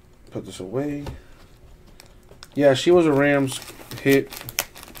 Put this away. Yeah, she was a Rams hit.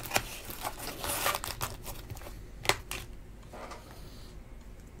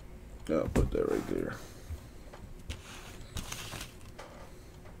 I'll put that right there.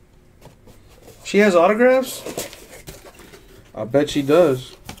 She has autographs? I bet she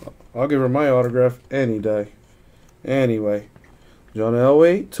does. I'll give her my autograph any day. Anyway, John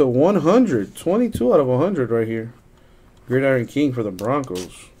Elway to 100. 22 out of 100 right here. Gridiron King for the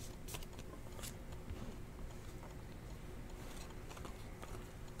Broncos.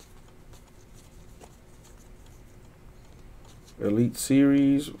 Elite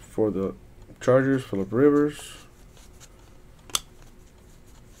Series for the Chargers, Phillip Rivers.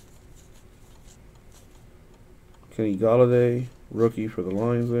 Kenny Golladay, rookie for the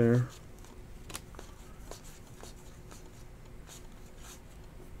Lions there.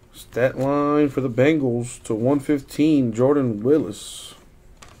 Stat line for the Bengals to 115, Jordan Willis.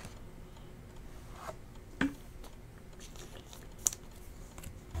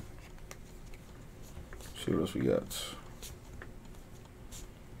 See what else we got.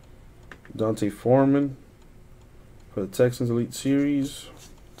 Dante Foreman for the Texans Elite Series.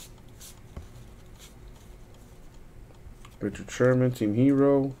 Richard Sherman, Team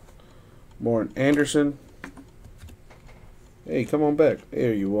Hero. Morton Anderson. Hey, come on back.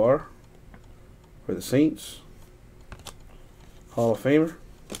 There you are. For the Saints. Hall of Famer.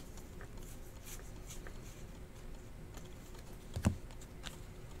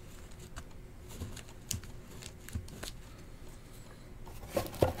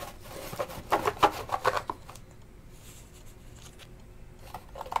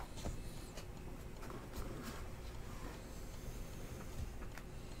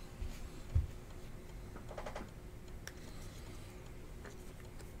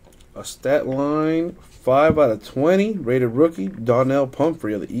 A stat line, 5 out of 20, rated rookie, Donnell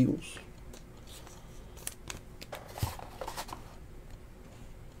Pumphrey of the Eagles.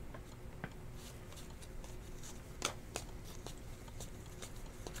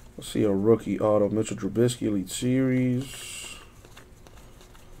 Let's see a rookie auto, Mitchell Trubisky, Elite Series.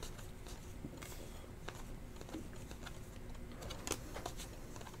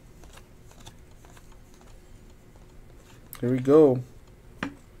 Here we go.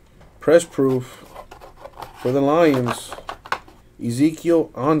 Press proof for the Lions,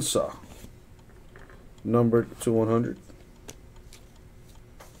 Ezekiel Ansah, numbered to 100.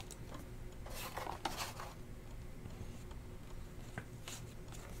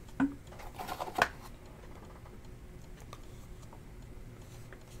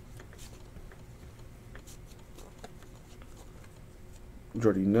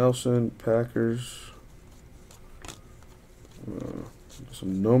 Jordy Nelson, Packers.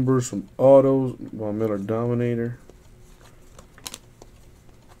 Some numbers, some autos. Von Miller Dominator.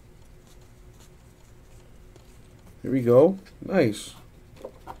 Here we go. Nice.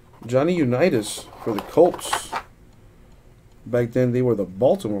 Johnny Unitas for the Colts. Back then, they were the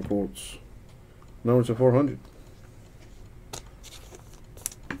Baltimore Colts. Number to 400.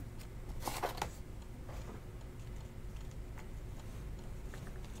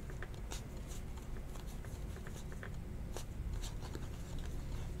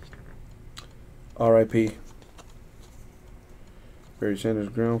 RIP. Barry Sanders,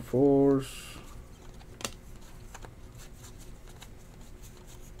 ground force.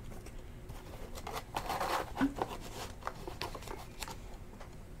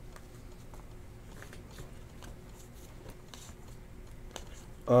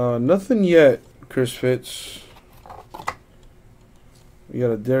 Nothing yet, Chris Fitz. We got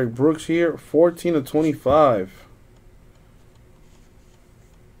a Derek Brooks here, 14/25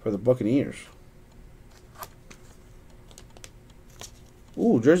 for the Buccaneers.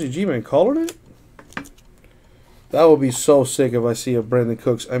 Ooh, Jersey G-Man colored it? That would be so sick if I see a Brandon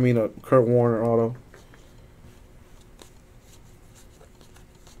Cooks, a Kurt Warner auto.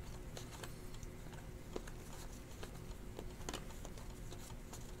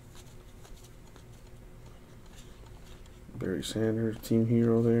 Barry Sanders, team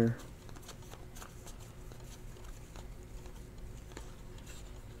hero there.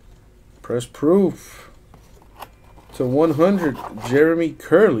 Press proof to 100, Jeremy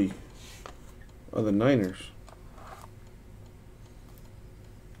Curley of the Niners.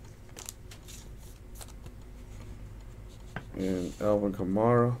 And Alvin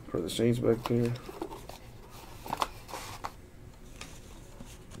Kamara for the Saints back there.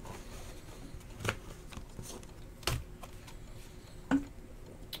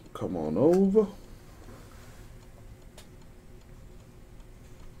 Come on over.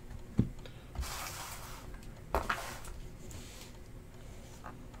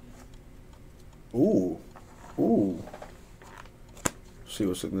 Ooh. Ooh. See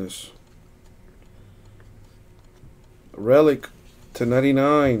what's in this. Relic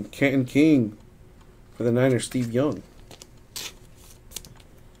 /99, Canton King for the Niners, Steve Young.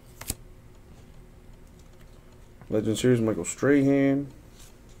 Legend Series, Michael Strahan.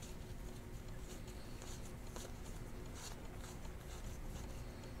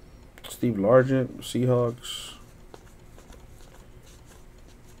 Steve Largent, Seahawks.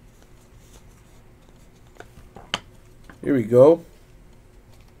 Here we go.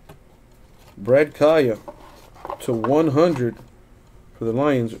 Brad Kaya /100 for the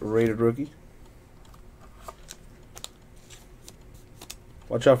Lions, rated rookie.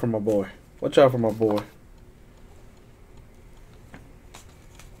 Watch out for my boy. Watch out for my boy.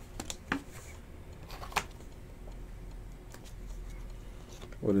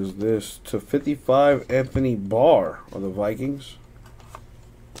 What is this? /55, Anthony Barr of the Vikings.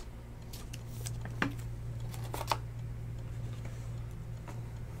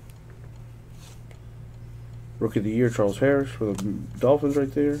 Rookie of the Year, Charles Harris for the Dolphins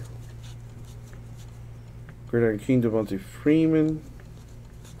right there. Gridiron King, Devontae Freeman.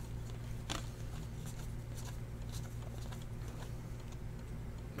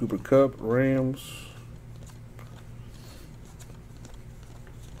 Cooper Kupp, Rams.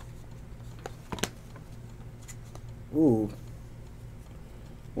 Ooh.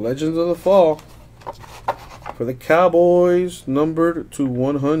 Legends of the Fall. For the Cowboys, numbered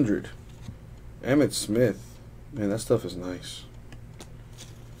 /100. Emmitt Smith. Man, that stuff is nice.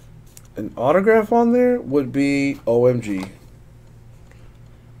 An autograph on there would be OMG.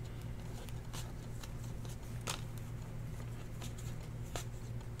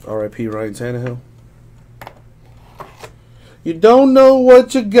 RIP Ryan Tannehill. You don't know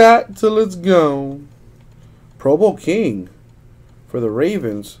what you got till it's gone. Pro Bowl King for the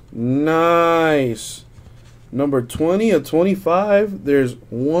Ravens. Nice. Number 20/25. There's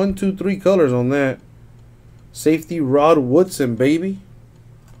 1, 2, 3 colors on that. Safety Rod Woodson, baby.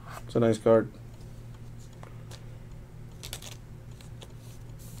 It's a nice card.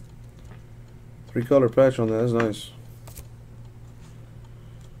 Three-color patch on that. That's nice.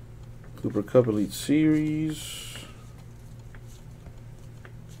 Cooper Kupp Elite Series.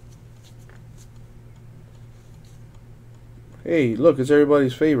 Hey, look, it's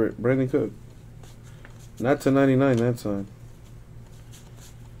everybody's favorite, Brandon Cook. Not /99 that time.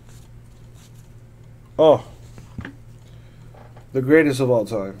 Oh, the greatest of all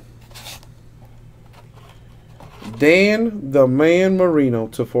time. Dan the Man Marino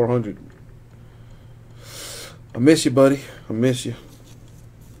 /400. I miss you, buddy. I miss you.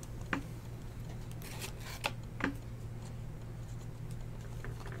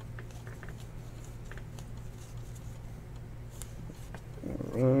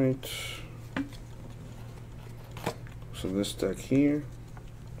 All right. So this deck here.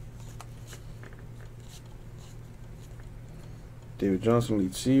 David Johnson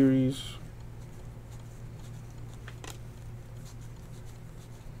Elite Series.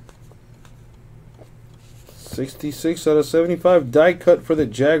 '66 out of 75 die cut for the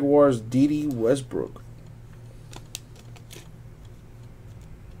Jaguars, D.D. Westbrook.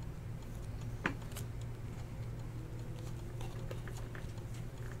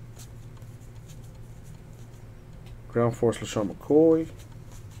 Ground Force LaShawn McCoy.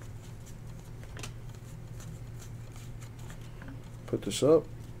 Put this up.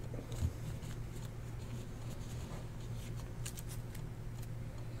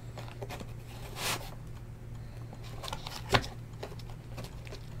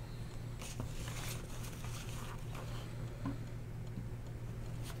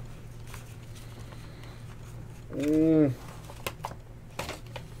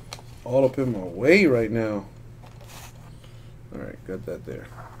 All up in my way right now. Alright, got that there.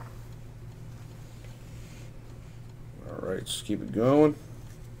 Alright, let's keep it going.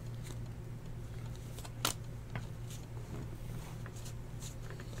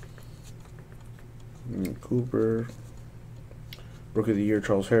 Cooper. Rookie of the Year,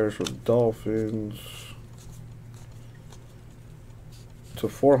 Charles Harris for the Dolphins. To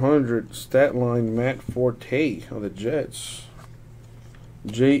 400, stat line, Matt Forte of the Jets.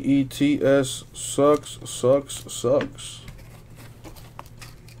 JETS sucks, sucks, sucks.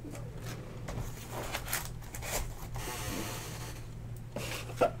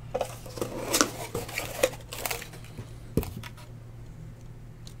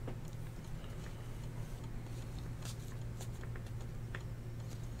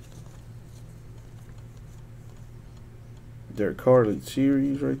 Derek Carr Elite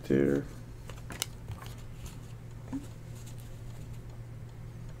Series right there.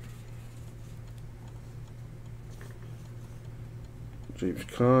 James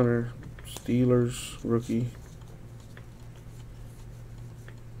Conner, Steelers rookie.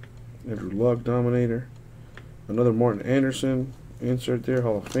 Andrew Luck Dominator. Another Martin Anderson insert there,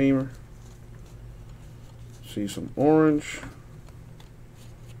 Hall of Famer. See some orange.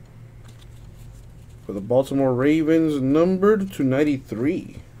 For the Baltimore Ravens, numbered to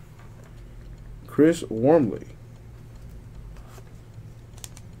 93. Chris Wormley.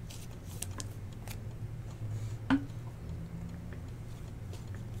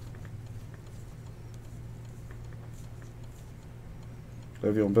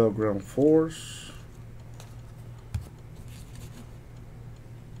 Le'Veon Bell Ground Force.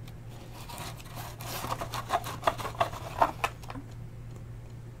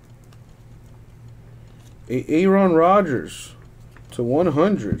 Aaron Rodgers to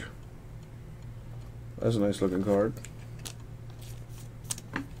 100. That's a nice looking card.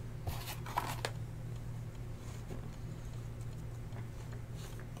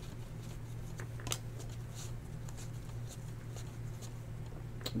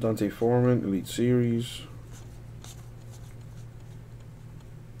 Dante Foreman, Elite Series.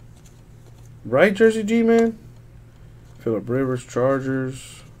 Right, Jersey G, man? Phillip Rivers,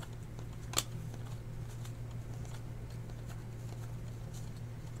 Chargers.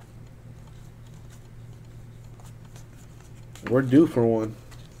 We're due for one.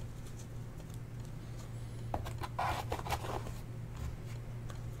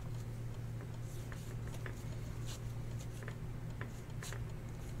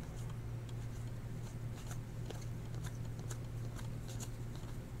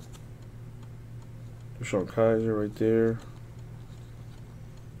 Sean Kaiser right there.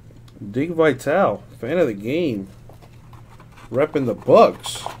 Dig Vital, fan of the game. Repping the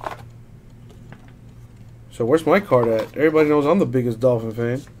Bucks. So where's my card at? Everybody knows I'm the biggest Dolphin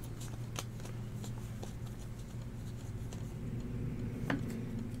fan.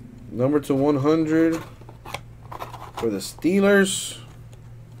 Number to 100 for the Steelers,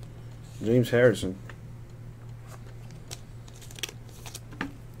 James Harrison.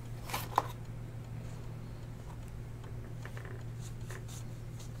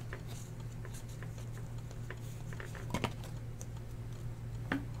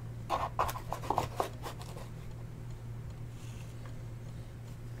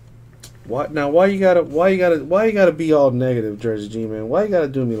 What now? Why you gotta be all negative, Jersey G, man? Why you gotta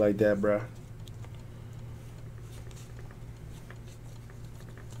do me like that, bruh?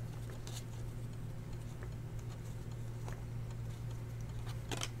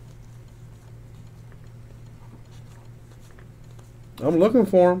 I'm looking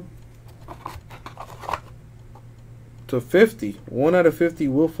for him. To 50. 1 out of 50,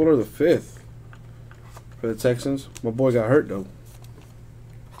 Will Fuller the 5th. For the Texans. My boy got hurt, though.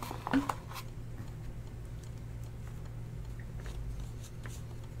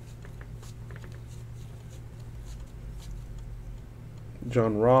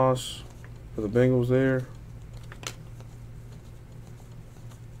 John Ross for the Bengals there.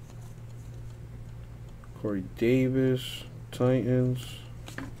 Corey Davis, Titans.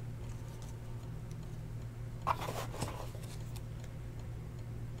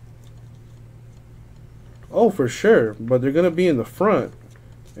 Oh, for sure. But they're going to be in the front.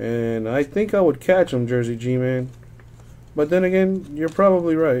 And I think I would catch them, Jersey G-Man. But then again, you're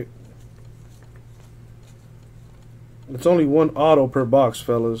probably right. It's only one auto per box,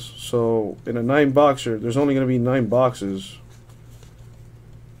 fellas. So, in a 9-boxer, there's only going to be 9 boxes.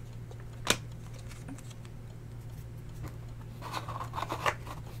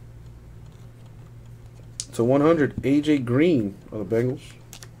 It's a 100 AJ Green of the Bengals.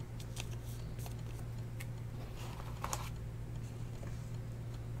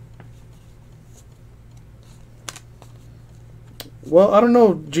 Well, I don't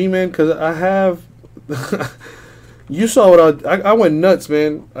know, G-Man, because I have... You saw what I went nuts,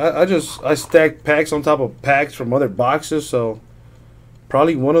 man. I stacked packs on top of packs from other boxes, so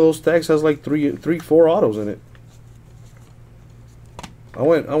probably one of those stacks has like three, 4 autos in it. I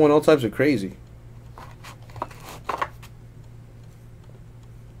went all types of crazy.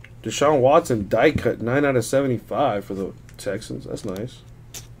 Deshaun Watson die cut 9 out of 75 for the Texans. That's nice.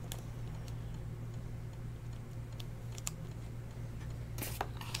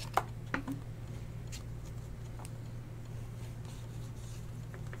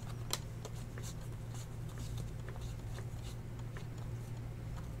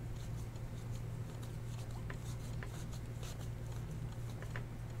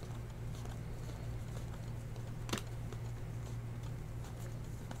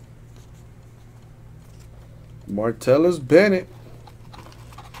 Martellus Bennett,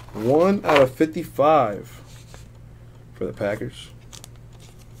 1 out of 55 for the Packers.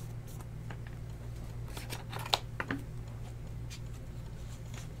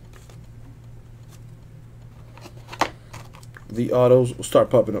 The autos will start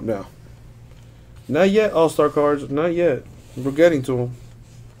popping up now. Not yet, All-Star cards. Not yet. We're getting to him.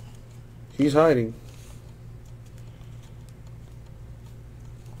 He's hiding.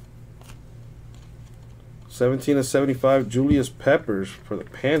 '17 of 75, Julius Peppers for the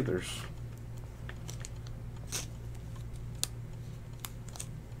Panthers.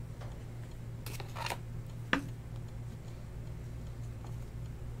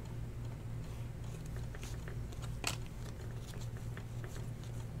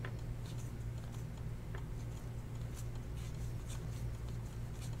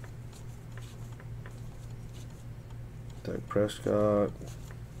 Dak Prescott.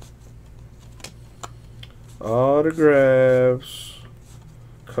 Autographs.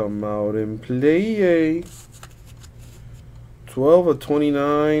 Come out and play. 12 of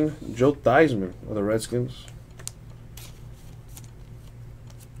 29. Joe Theismann of the Redskins.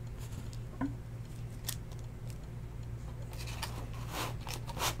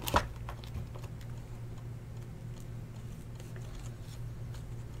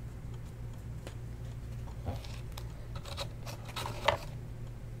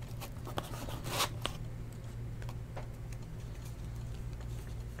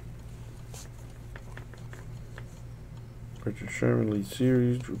 Richard Sherman, Lead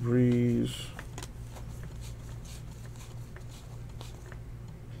Series, Drew Brees,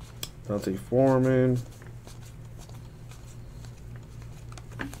 Dante Foreman,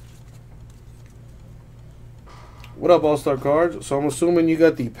 what up, All-Star Cards? So I'm assuming you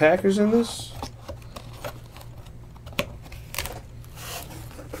got the Packers in this?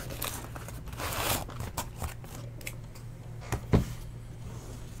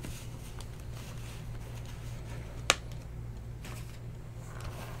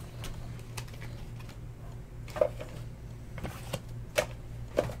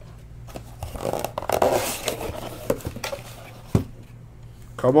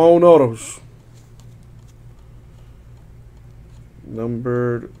 Come on, autos.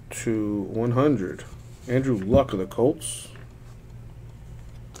 Numbered to 100. Andrew Luck of the Colts.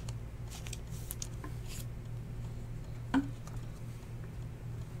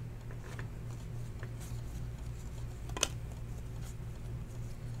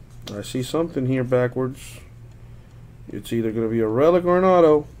 I see something here backwards. It's either going to be a relic or an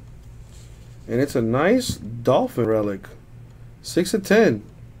auto. And it's a nice Dolphin relic. 6 of 10.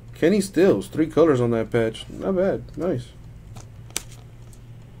 Kenny Stills. 3 colors on that patch. Not bad. Nice.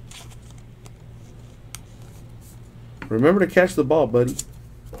 Remember to catch the ball, buddy.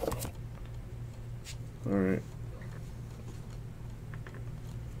 Alright.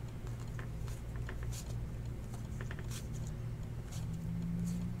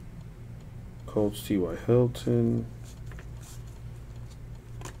 Colts, T.Y. Hilton.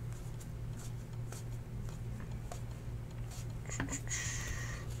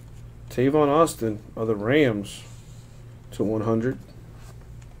 Tavon Austin of the Rams to 100.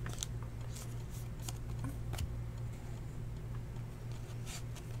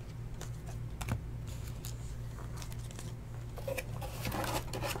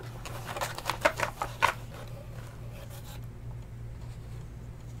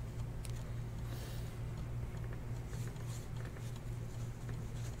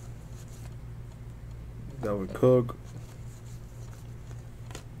 Dalvin Cook.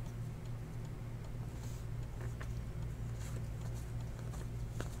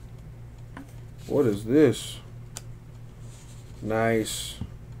 What is this? Nice.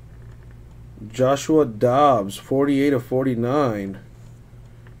 Joshua Dobbs, 48 of 49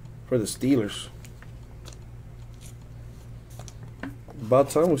 for the Steelers.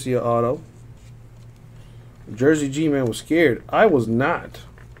 About time we see an auto. Jersey G-Man was scared. I was not.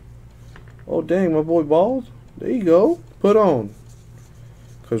 Oh, dang, my boy bald. There you go. Put on.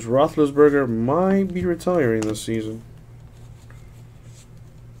 Because Roethlisberger might be retiring this season.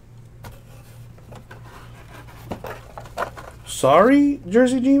 Sorry,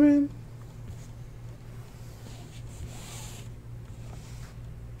 Jersey G-Man?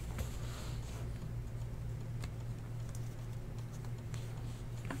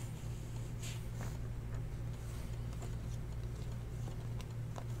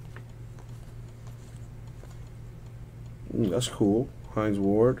 That's cool. Hines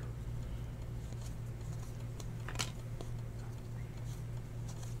Ward.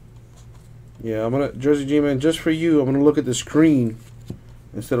 Yeah, I'm gonna Jersey G-Man, just for you, I'm gonna look at the screen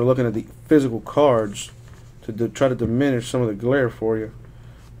instead of looking at the physical cards to try to diminish some of the glare for you.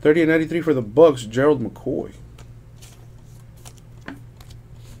 30 and 93 for the Bucks, Gerald McCoy.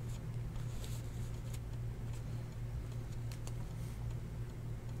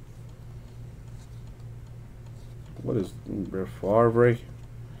 What is Brett Favre?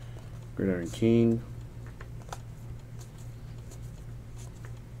 Gridiron King.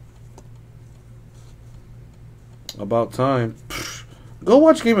 About time. Pfft. Go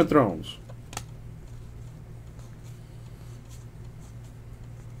watch Game of Thrones.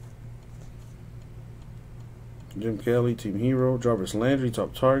 Jim Kelly, Team Hero. Jarvis Landry,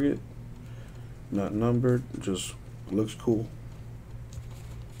 top target. Not numbered. Just looks cool.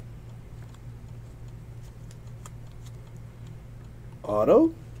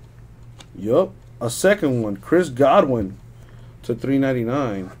 Auto? Yup. A second one. Chris Godwin to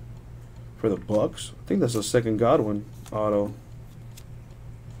 399 for the Bucks. I think that's a second Godwin auto.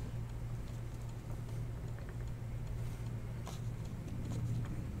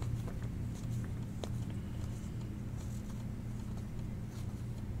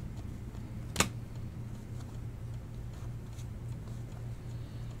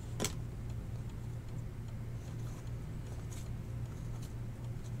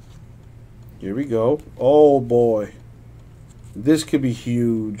 Here we go. Oh boy. This could be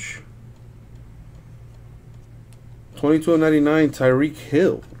huge. 22.99 Tyreek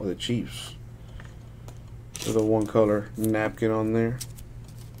Hill of the Chiefs. With a one color napkin on there.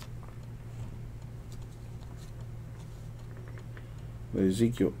 The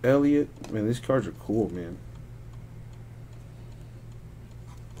Ezekiel Elliott. Man, these cards are cool, man.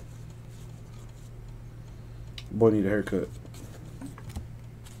 Boy, need a haircut.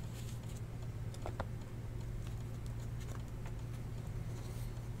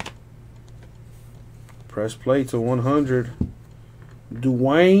 Press play to 100.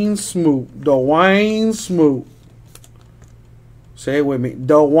 Dwayne Smoot. Dwayne Smoot. Say it with me.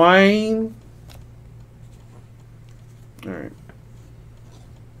 Dwayne. All right.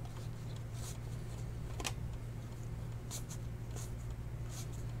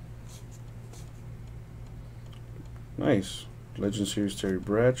 Nice. Legend Series Terry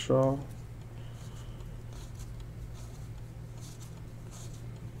Bradshaw.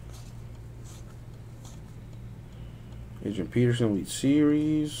 Agent Peterson Elite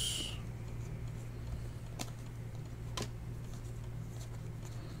Series.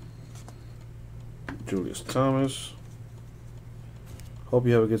 Julius Thomas. Hope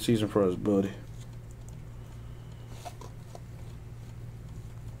you have a good season for us, buddy.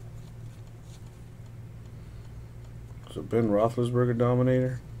 So Ben Roethlisberger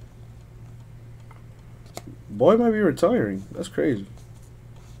Dominator. Boy might be retiring. That's crazy.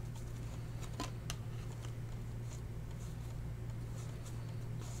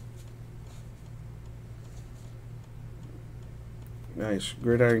 Nice.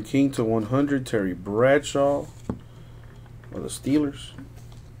 Gridiron King to 100. Terry Bradshaw of the Steelers.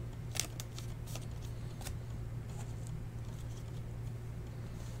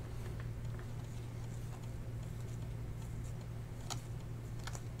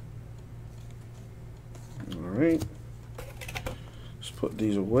 point. Let's put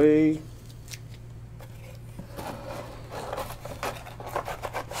these away.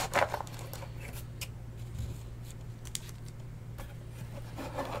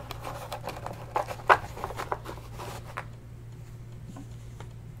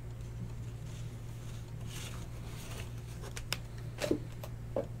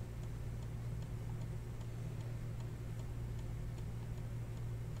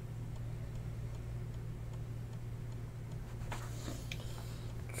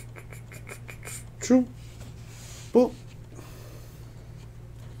 True. Boop.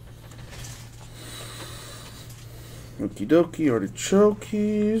 Okie dokie,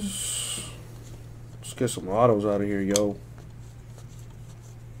 artichokes. Let's get some autos out of here, yo.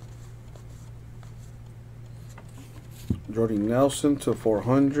 Jordy Nelson to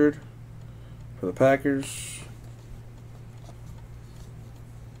 400 for the Packers.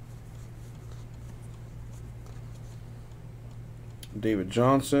 David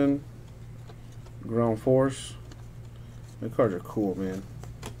Johnson. Ground Force. The cards are cool, man.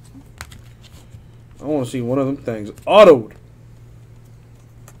 I want to see one of them things autoed.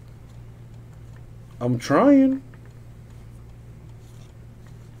 I'm trying.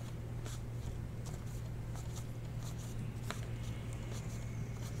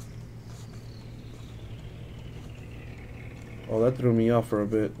 Oh, that threw me off for a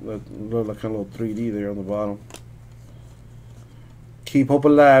bit. That looked like a little 3D there on the bottom. Keep hope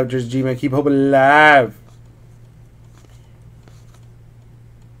alive, just G-Man. Keep hope alive.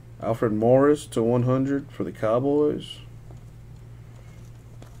 Alfred Morris to 100 for the Cowboys.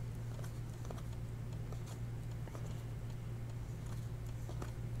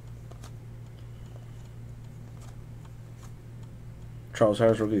 Charles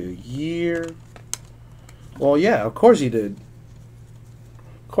Harris Rookie of the Year. Well, yeah, of course he did.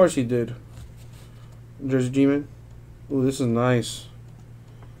 Of course he did. Jersey G-Man. Ooh, this is nice.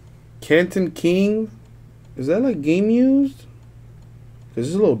 Kenton King. Is that like game used? Because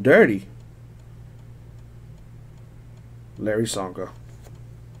it's a little dirty. Larry Sonka.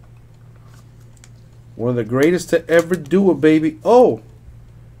 One of the greatest to ever do it, baby. Oh!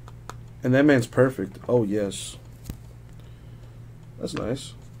 And that man's perfect. Oh, yes. That's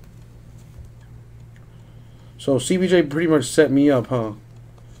nice. So CBJ pretty much set me up, huh?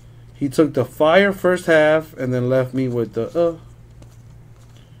 He took the fire first half and then left me with the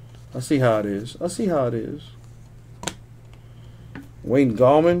I'll see how it is. I'll see how it is. Wayne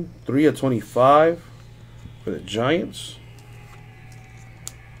Gallman, 3 of 25 for the Giants.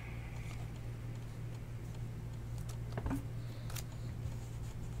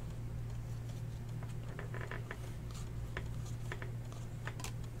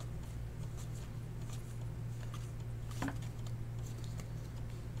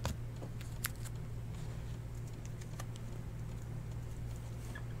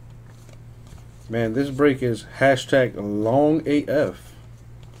 Man, this break is hashtag long AF.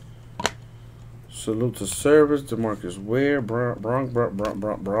 Salute to service, DeMarcus Ware,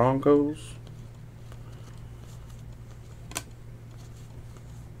 Broncos.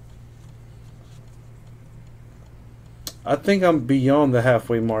 I think I'm beyond the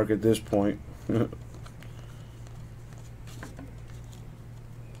halfway mark at this point.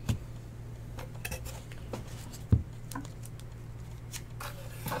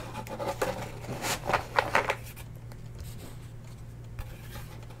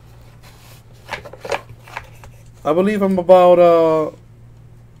 I believe I'm about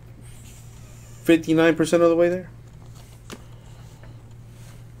 59% of the way there.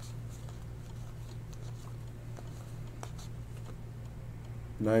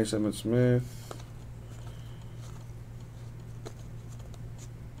 Nice, Emmitt Smith.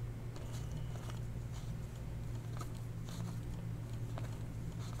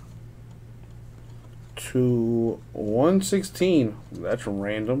 To 116. That's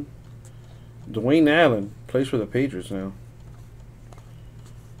random. Dwayne Allen plays for the Patriots now.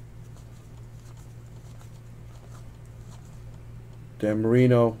 Dan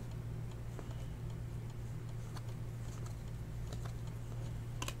Marino.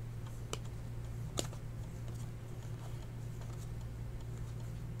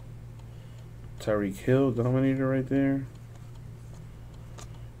 Tyreek Hill, Dominator right there.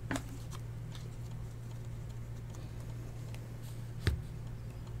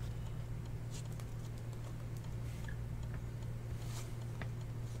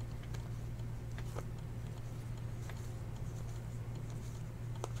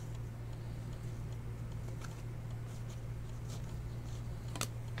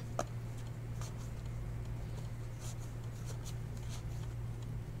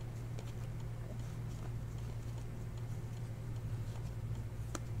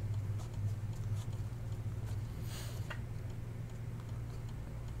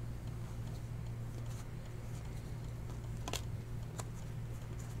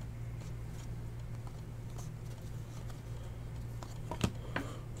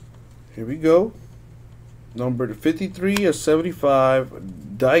 Here we go. Numbered 53 of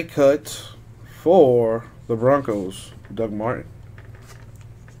 75. Die cut for the Broncos. Doug Martin.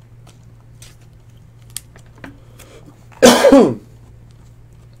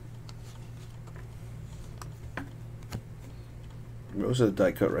 This is a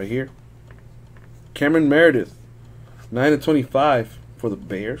die cut right here. Cameron Meredith, 9 of 25 for the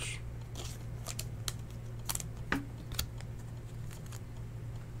Bears.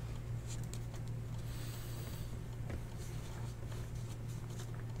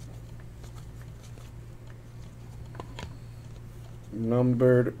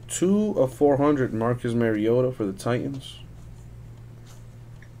 Numbered 2 of 400, Marcus Mariota for the Titans.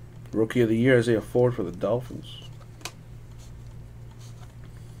 Rookie of the Year, Isaiah Ford for the Dolphins.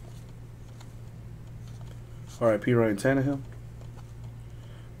 R.I.P. Ryan Tannehill.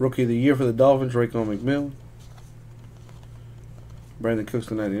 Rookie of the Year for the Dolphins, Raekwon McMillan. Brandon Cooks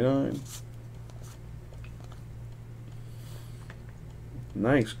to 99.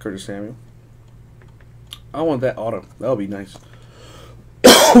 Nice, Curtis Samuel. I want that auto. That would be nice.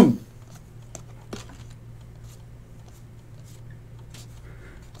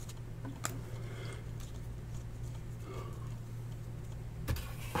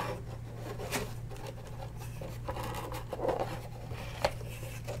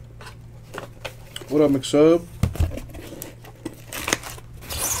 What up, McSub?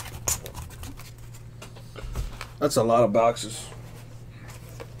 That's a lot of boxes.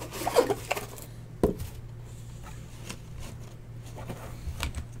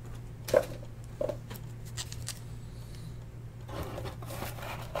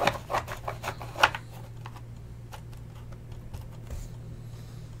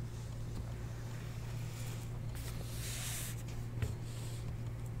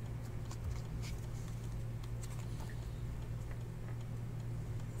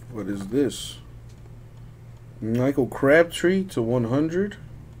 What is this? Michael Crabtree to 100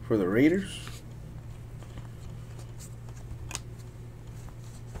 for the Raiders.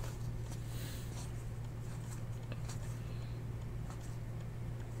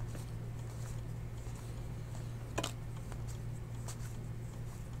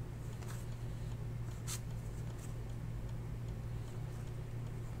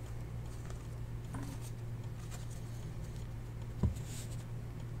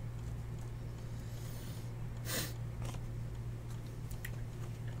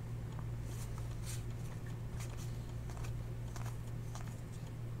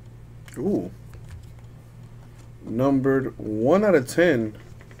 Ooh. Numbered 1 out of 10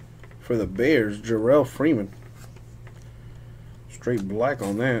 for the Bears, Jarrell Freeman. Straight black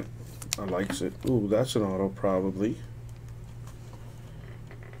on that. I likes it. Ooh, that's an auto probably.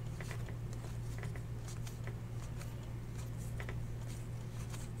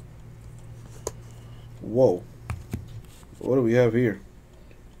 Whoa. What do we have here?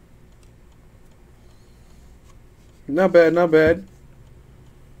 Not bad, not bad.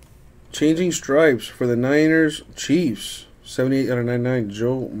 Changing stripes for the Niners Chiefs. 78 out of 99,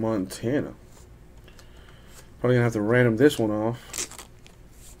 Joe Montana. Probably going to have to random this one off.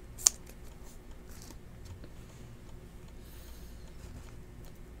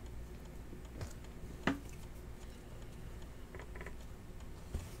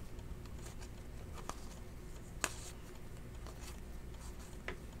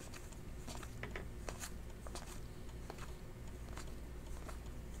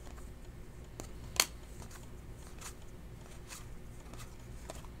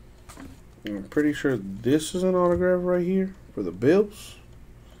 I'm pretty sure this is an autograph right here for the Bills.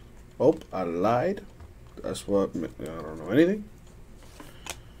 Oh, I lied. That's what, I don't know anything.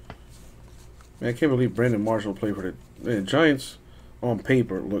 Man, I can't believe Brandon Marshall played for the Giants. On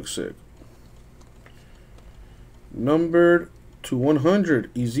paper, looks sick. Numbered to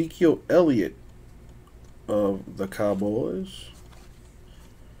 100, Ezekiel Elliott of the Cowboys.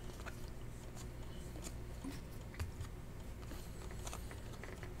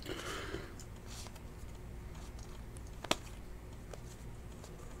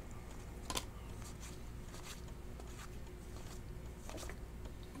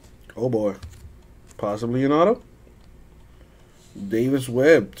 Oh boy, possibly an auto. Davis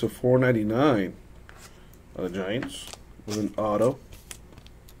Webb to 499 of the Giants with an auto.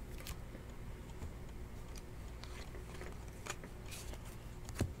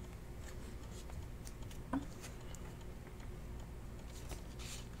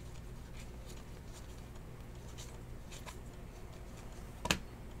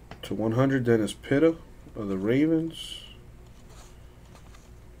 To 100, Dennis Pitta of the Ravens.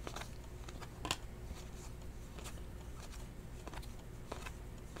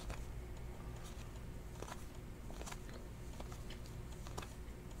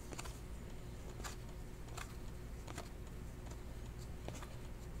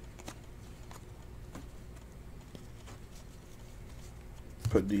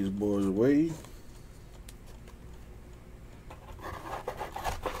 Put these boys away.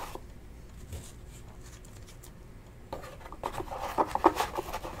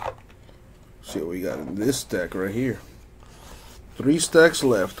 See what we got in this stack right here. 3 stacks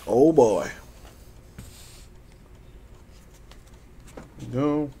left. Oh boy.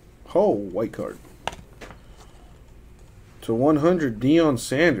 No. Oh, white card. To 100, Deion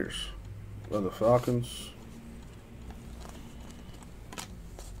Sanders of the Falcons.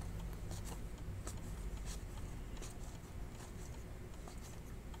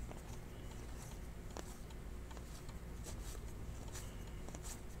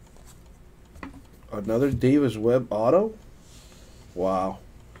 Another Davis Webb auto? Wow.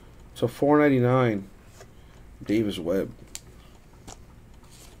 So $4.99. Davis Webb.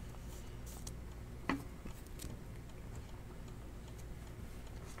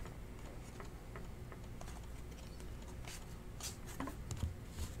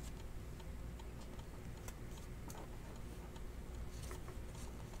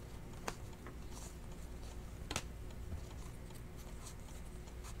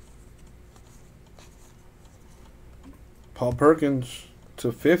 Paul Perkins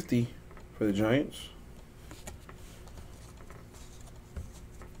to 50 for the Giants.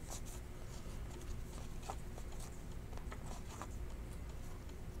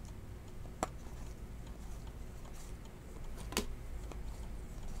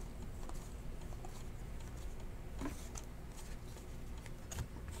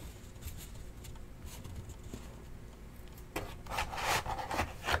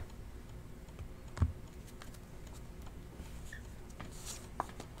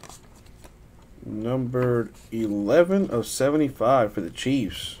 Numbered 11 of 75 for the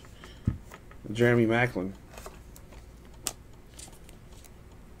Chiefs. Jeremy Maclin.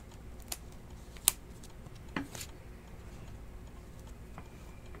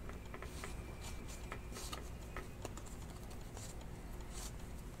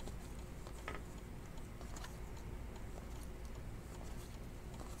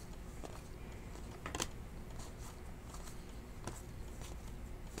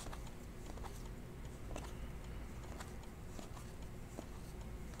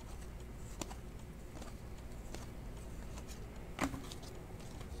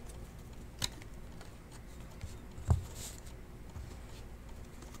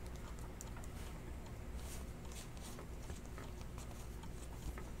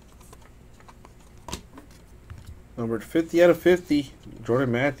 Numbered 50 out of 50,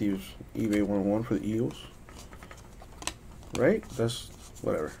 Jordan Matthews, eBay 101 for the Eagles. Right? That's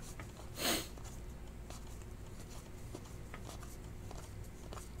whatever.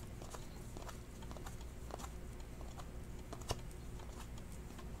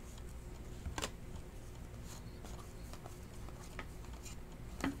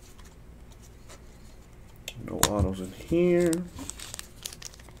 No autos in here.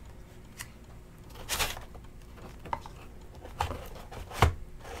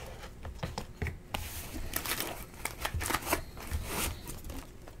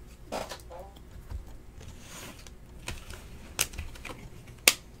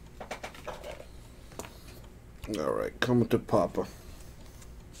 All right, coming to Papa.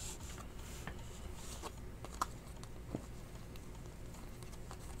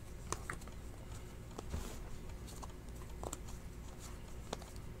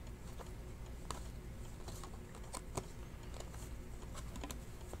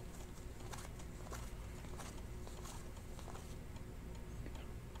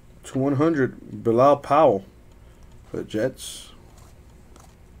 To 100, Bilal Powell for the Jets.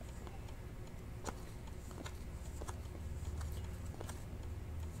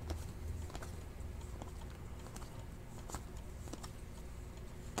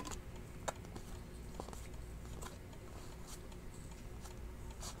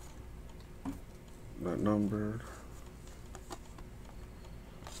 Not numbered.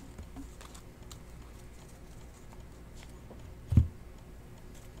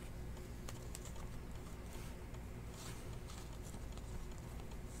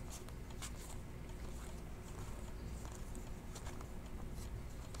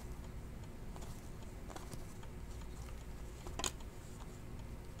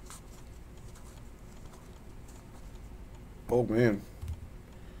 Oh man,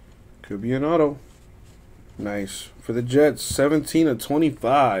 could be an auto. Nice. For the Jets, 17 of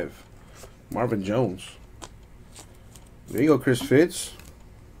 25. Marvin Jones. There you go, Chris Fitz.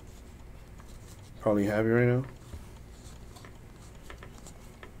 Probably happy right now.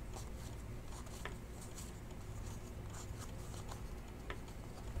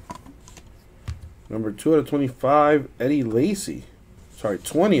 Number 2 out of 25, Eddie Lacy. Sorry,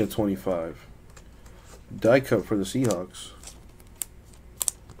 20 of 25. Die cut for the Seahawks.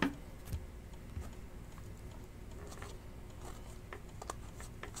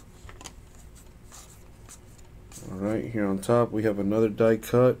 Alright, here on top we have another die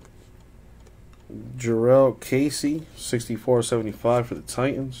cut. Jarrell Casey, 64/75 for the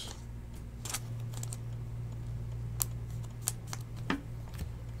Titans.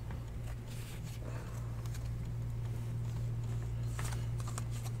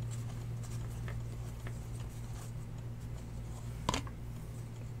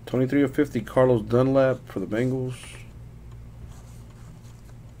 $23 of 50, Carlos Dunlap for the Bengals.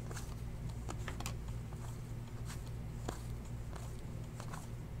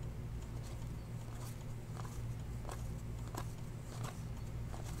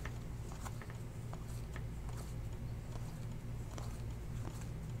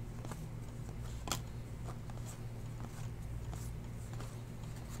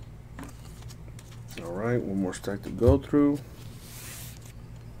 All right, one more stack to go through.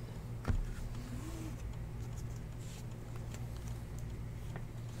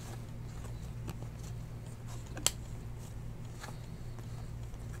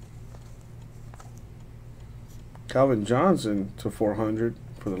 Calvin Johnson to 400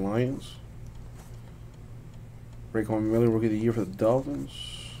 for the Lions. Raekwon Miller, Rookie of the Year for the Dolphins.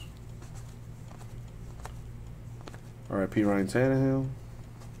 R.I.P. Ryan Tannehill.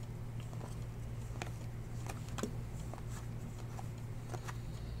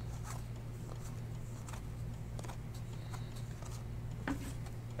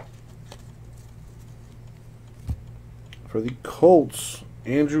 For the Colts,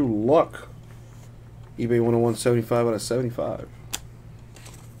 Andrew Luck. eBay 101, 75 out of 75.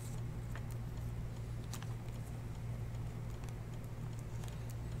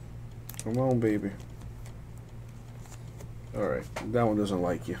 Come on, baby. Alright, that one doesn't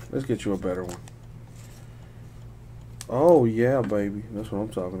like you. Let's get you a better one. Oh, yeah, baby. That's what I'm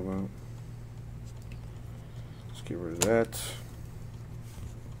talking about. Let's get rid of that.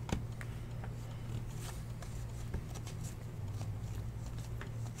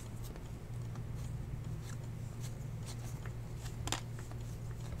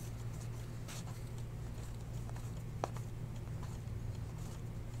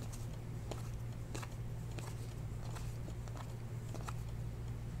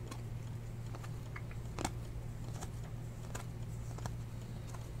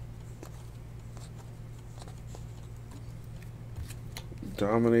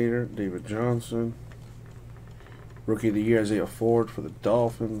 Dominator, David Johnson. Rookie of the Year, Isaiah Ford for the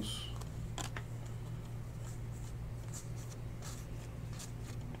Dolphins.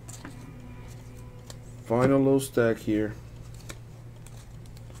 Final low stack here.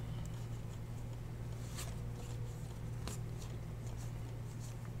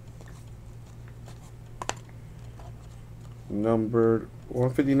 Numbered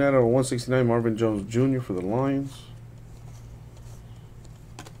 159 out of 169, Marvin Jones Jr. for the Lions.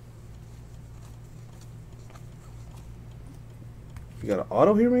 You got an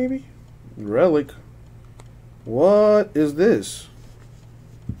auto here, maybe? Relic. What is this?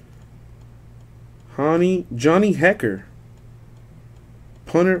 Johnny Hecker.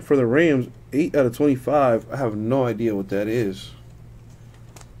 Punter for the Rams, 8 out of 25. I have no idea what that is.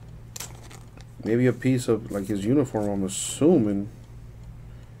 Maybe a piece of like his uniform, I'm assuming.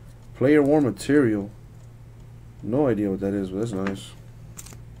 Player worn material. No idea what that is, but that's nice.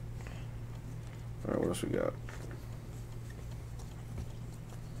 Alright, what else we got?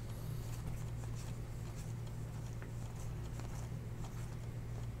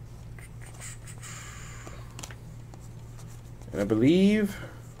 And I believe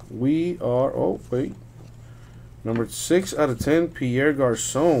we are, oh, wait. Numbered 6 out of 10, Pierre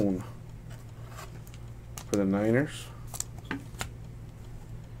Garçon for the Niners.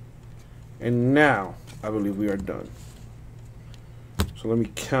 And now, I believe we are done. So let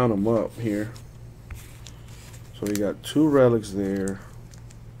me count them up here. So we got 2 relics there.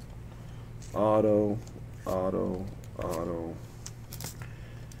 Auto, auto, auto.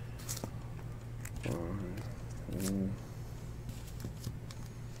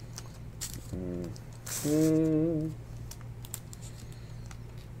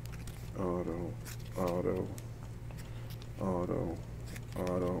 Auto, auto, auto,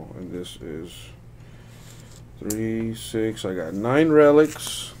 auto, and this is 3, 6. I got 9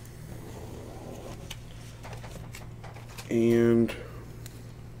 relics and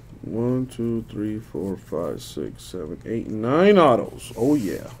 1, 2, 3, 4, 5, 6, 7, 8, 9 autos. Oh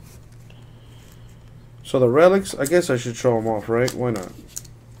yeah. So the relics, I guess I should show them off, right? Why not?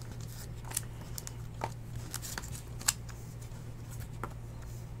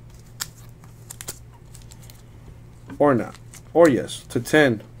 Or not. Or yes. To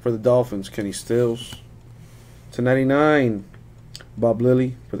 10 for the Dolphins, Kenny Stills. To 99, Bob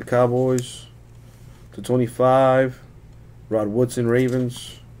Lilly for the Cowboys. To 25, Rod Woodson,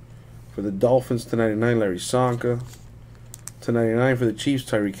 Ravens. For the Dolphins, to 99, Larry Sonka. To 99 for the Chiefs,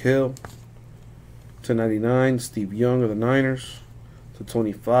 Tyreek Hill. To 99, Steve Young of the Niners. To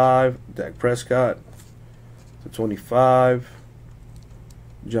 25, Dak Prescott. To 25,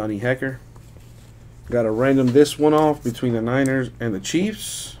 Johnny Hecker. Got to random this one off between the Niners and the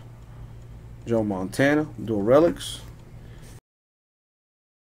Chiefs. Joe Montana, dual relics.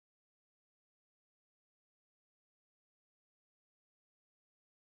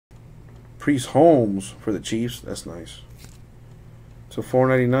 Priest Holmes for the Chiefs. That's nice. To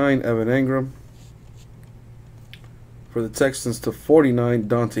 499, Evan Engram. For the Texans, to 49,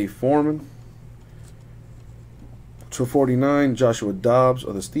 Dante Foreman. To 49, Joshua Dobbs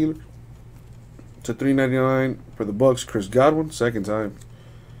of the Steelers. To 399 for the Bucks, Chris Godwin, second time.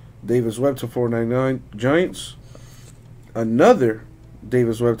 Davis Webb to 499, Giants. Another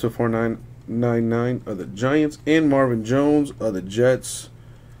Davis Webb to 499 of the Giants, and Marvin Jones of the Jets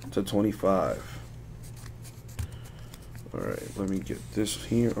to 25. All right, let me get this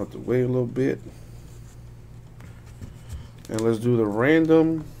here out the way a little bit. And let's do the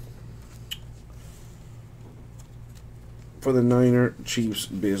random for the Niner Chiefs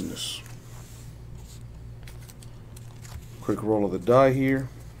business. Quick roll of the die here.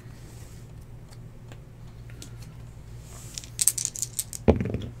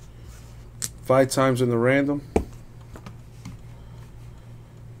 Five times in the random.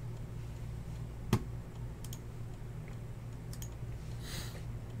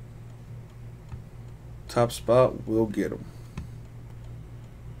 Top spot, we'll get them.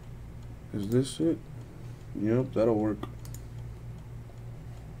 Is this it? Yep, that'll work.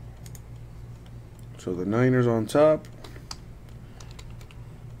 So the Niners on top.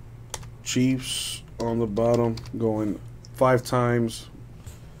 Chiefs on the bottom, going 5 times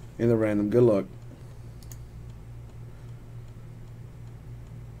in the random. Good luck.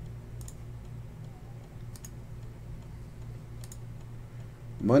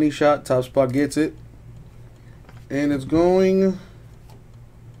 Money shot, top spot gets it. And it's going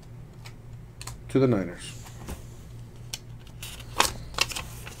to the Niners.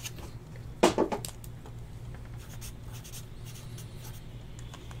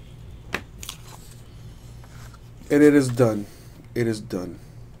 And it is done. It is done.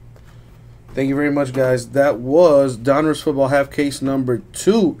 Thank you very much, guys. That was Donruss Football half case number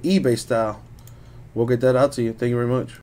 2, eBay style. We'll get that out to you. Thank you very much.